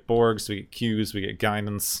time. We get Borgs, we get Qs, we get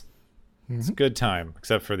Guinans. It's a good time,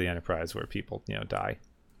 except for the Enterprise where people, you know, die.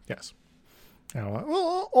 Yes. You know,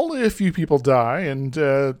 well, only a few people die, and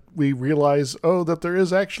we realize, that there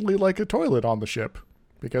is actually like a toilet on the ship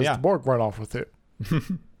because the Borg run off with it.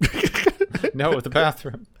 No, with the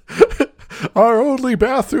bathroom. Our only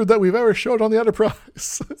bathroom that we've ever showed on the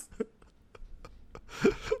Enterprise.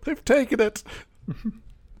 They've taken it.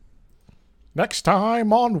 Next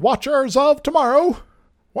time on Watchers of Tomorrow.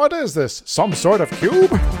 What is this? Some sort of cube?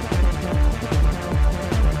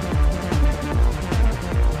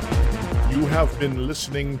 You have been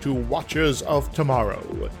listening to Watchers of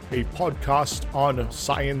Tomorrow, a podcast on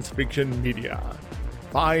science fiction media.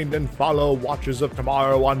 Find and follow Watchers of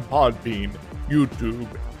Tomorrow on Podbean, YouTube,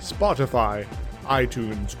 Spotify,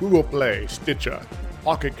 iTunes, Google Play, Stitcher,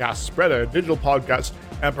 Pocket Cast, Spreader, Digital Podcast,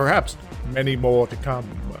 and perhaps many more to come.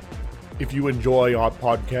 If you enjoy our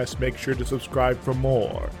podcast, make sure to subscribe for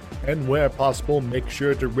more. And where possible, make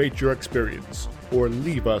sure to rate your experience or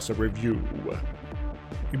leave us a review.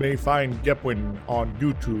 You may find Gepwin on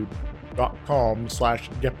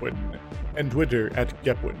youtube.com/Gepwin and Twitter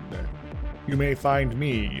 @Gepwin. You may find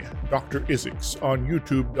me, Dr. Isix, on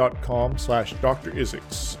youtube.com/Dr.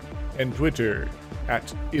 Isix and Twitter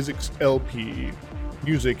 @IsixLP.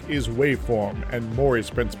 Music is Waveform and Maury's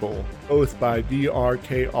Principle, both by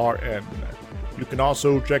DRKRN. You can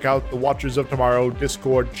also check out the Watchers of Tomorrow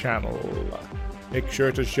Discord channel. Make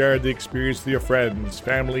sure to share the experience with your friends,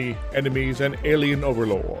 family, enemies, and alien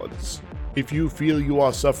overlords. If you feel you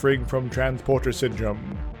are suffering from transporter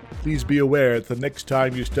syndrome, please be aware that the next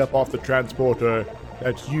time you step off the transporter,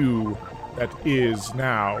 that you that is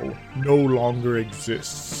now no longer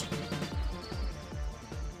exists.